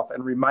training yourself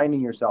and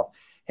reminding yourself,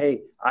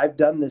 hey, I've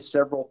done this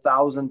several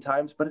thousand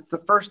times, but it's the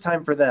first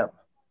time for them.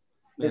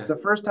 Yeah. It's the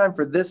first time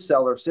for this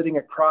seller sitting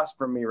across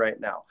from me right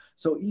now.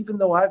 So even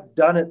though I've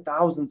done it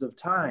thousands of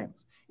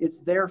times, it's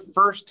their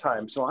first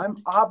time. So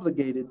I'm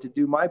obligated to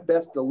do my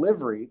best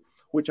delivery,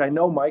 which I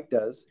know Mike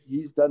does.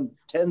 He's done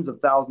tens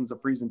of thousands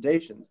of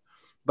presentations.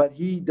 But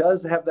he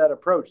does have that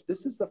approach.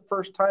 This is the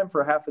first time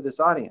for half of this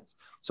audience.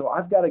 So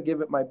I've got to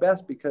give it my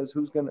best because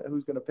who's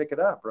gonna pick it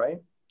up,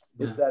 right?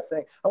 Yeah. It's that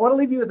thing. I want to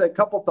leave you with a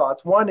couple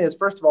thoughts. One is,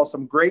 first of all,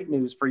 some great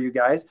news for you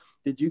guys.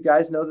 Did you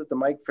guys know that the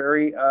Mike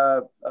Ferry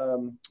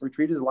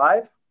retreat is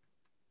live?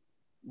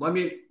 Well, I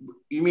mean,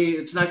 you mean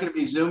it's not going to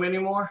be Zoom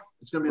anymore?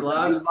 It's going to be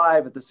live?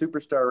 Live at the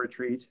Superstar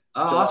Retreat.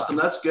 Oh, awesome.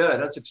 That's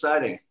good. That's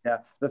exciting. Yeah.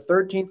 The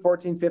 13th,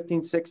 14th,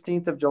 15th,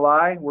 16th of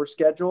July, we're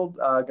scheduled.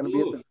 Going to be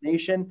at the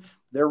Nation.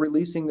 They're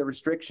releasing the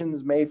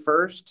restrictions May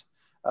 1st.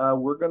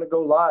 We're going to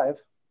go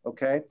live.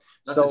 Okay.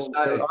 That's so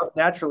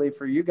naturally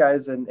for you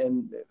guys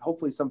and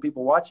hopefully some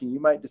people watching, you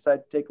might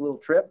decide to take a little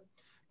trip,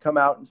 come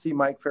out and see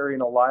Mike Ferry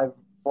in a live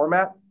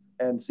format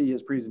and see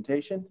his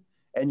presentation,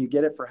 and you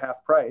get it for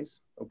half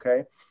price.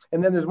 Okay.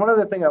 And then there's one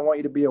other thing I want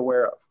you to be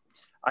aware of.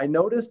 I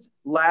noticed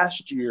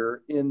last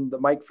year in the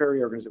Mike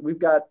Ferry organization, we've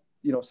got,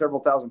 you know, several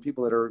thousand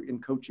people that are in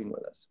coaching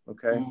with us.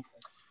 Okay. Mm-hmm.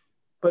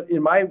 But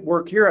in my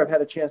work here, I've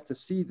had a chance to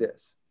see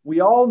this. We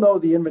all know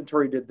the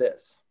inventory did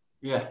this.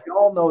 Yeah. We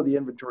all know the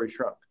inventory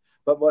shrunk.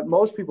 But what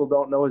most people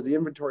don't know is the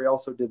inventory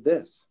also did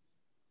this.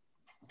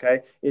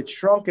 Okay. It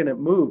shrunk and it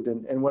moved.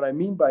 And what I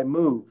mean by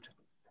moved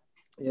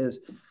is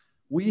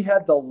we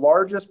had the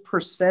largest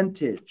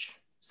percentage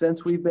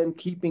since we've been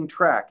keeping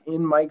track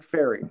in Mike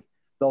Ferry.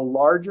 The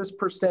largest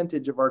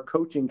percentage of our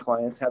coaching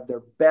clients have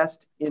their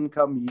best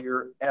income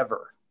year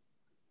ever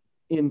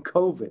in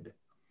COVID.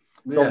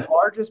 The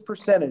largest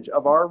percentage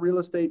of our real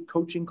estate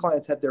coaching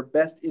clients had their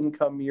best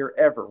income year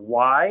ever.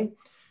 Why?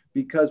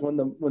 Because when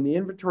the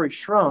inventory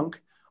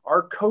shrunk,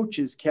 our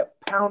coaches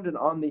kept pounding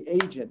on the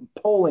agent, and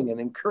pulling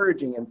and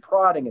encouraging and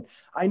prodding. And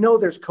I know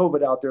there's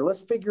COVID out there. Let's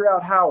figure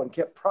out how, and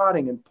kept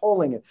prodding and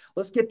pulling it.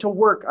 Let's get to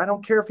work. I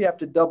don't care if you have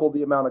to double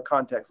the amount of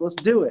contacts. Let's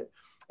do it.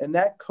 And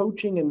that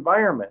coaching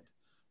environment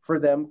for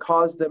them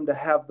caused them to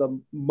have the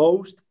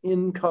most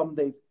income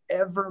they've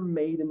ever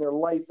made in their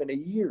life in a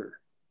year.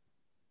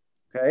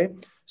 Okay.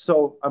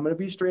 So I'm going to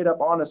be straight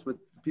up honest with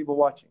people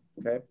watching.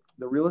 Okay.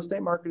 The real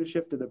estate market has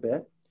shifted a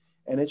bit,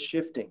 and it's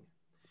shifting.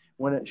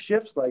 When it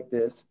shifts like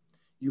this,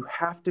 you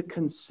have to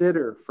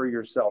consider for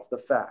yourself the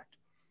fact,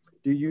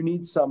 do you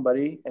need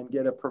somebody and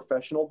get a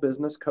professional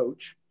business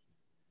coach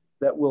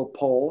that will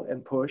pull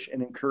and push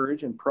and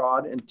encourage and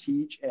prod and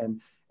teach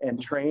and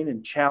train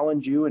and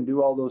challenge you and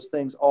do all those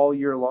things all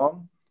year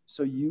long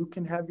so you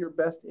can have your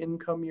best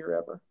income year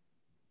ever?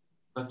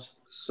 That's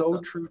so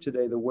true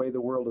today, the way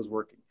the world is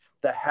working.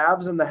 The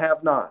haves and the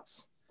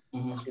have-nots,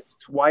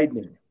 it's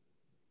widening,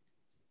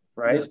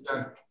 right?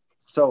 Yes,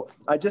 so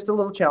just a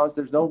little challenge.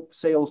 There's no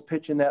sales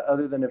pitch in that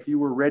other than if you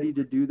were ready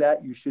to do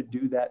that, you should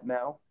do that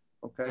now.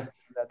 Okay.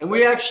 And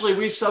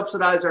we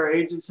subsidize our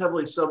agents,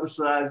 heavily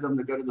subsidize them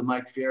to go to the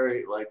Mike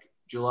Ferry, like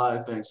July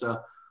thing. So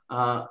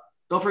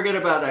don't forget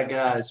about that,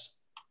 guys.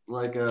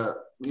 Like,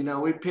 you know,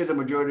 we pay the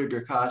majority of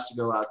your costs to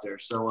go out there.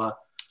 So,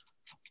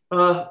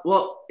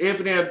 well,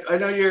 Anthony, I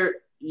know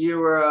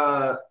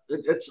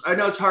I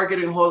know it's hard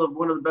getting a hold of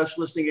one of the best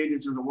listing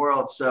agents in the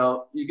world.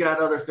 So you got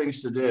other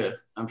things to do,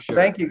 I'm sure.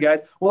 Thank you, guys.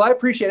 Well, I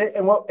appreciate it.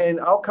 And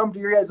I'll come to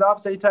your guys'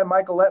 office anytime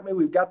Michael let me.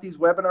 We've got these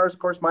webinars. Of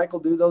course, Michael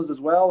do those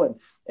as well.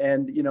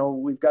 And you know,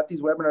 we've got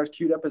these webinars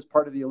queued up as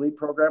part of the Elite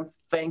program.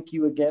 Thank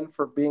you again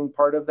for being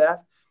part of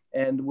that.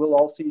 And we'll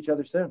all see each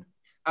other soon.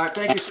 All right.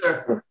 Thank you,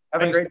 sir.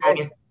 Have a great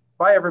day.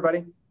 Bye,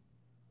 everybody.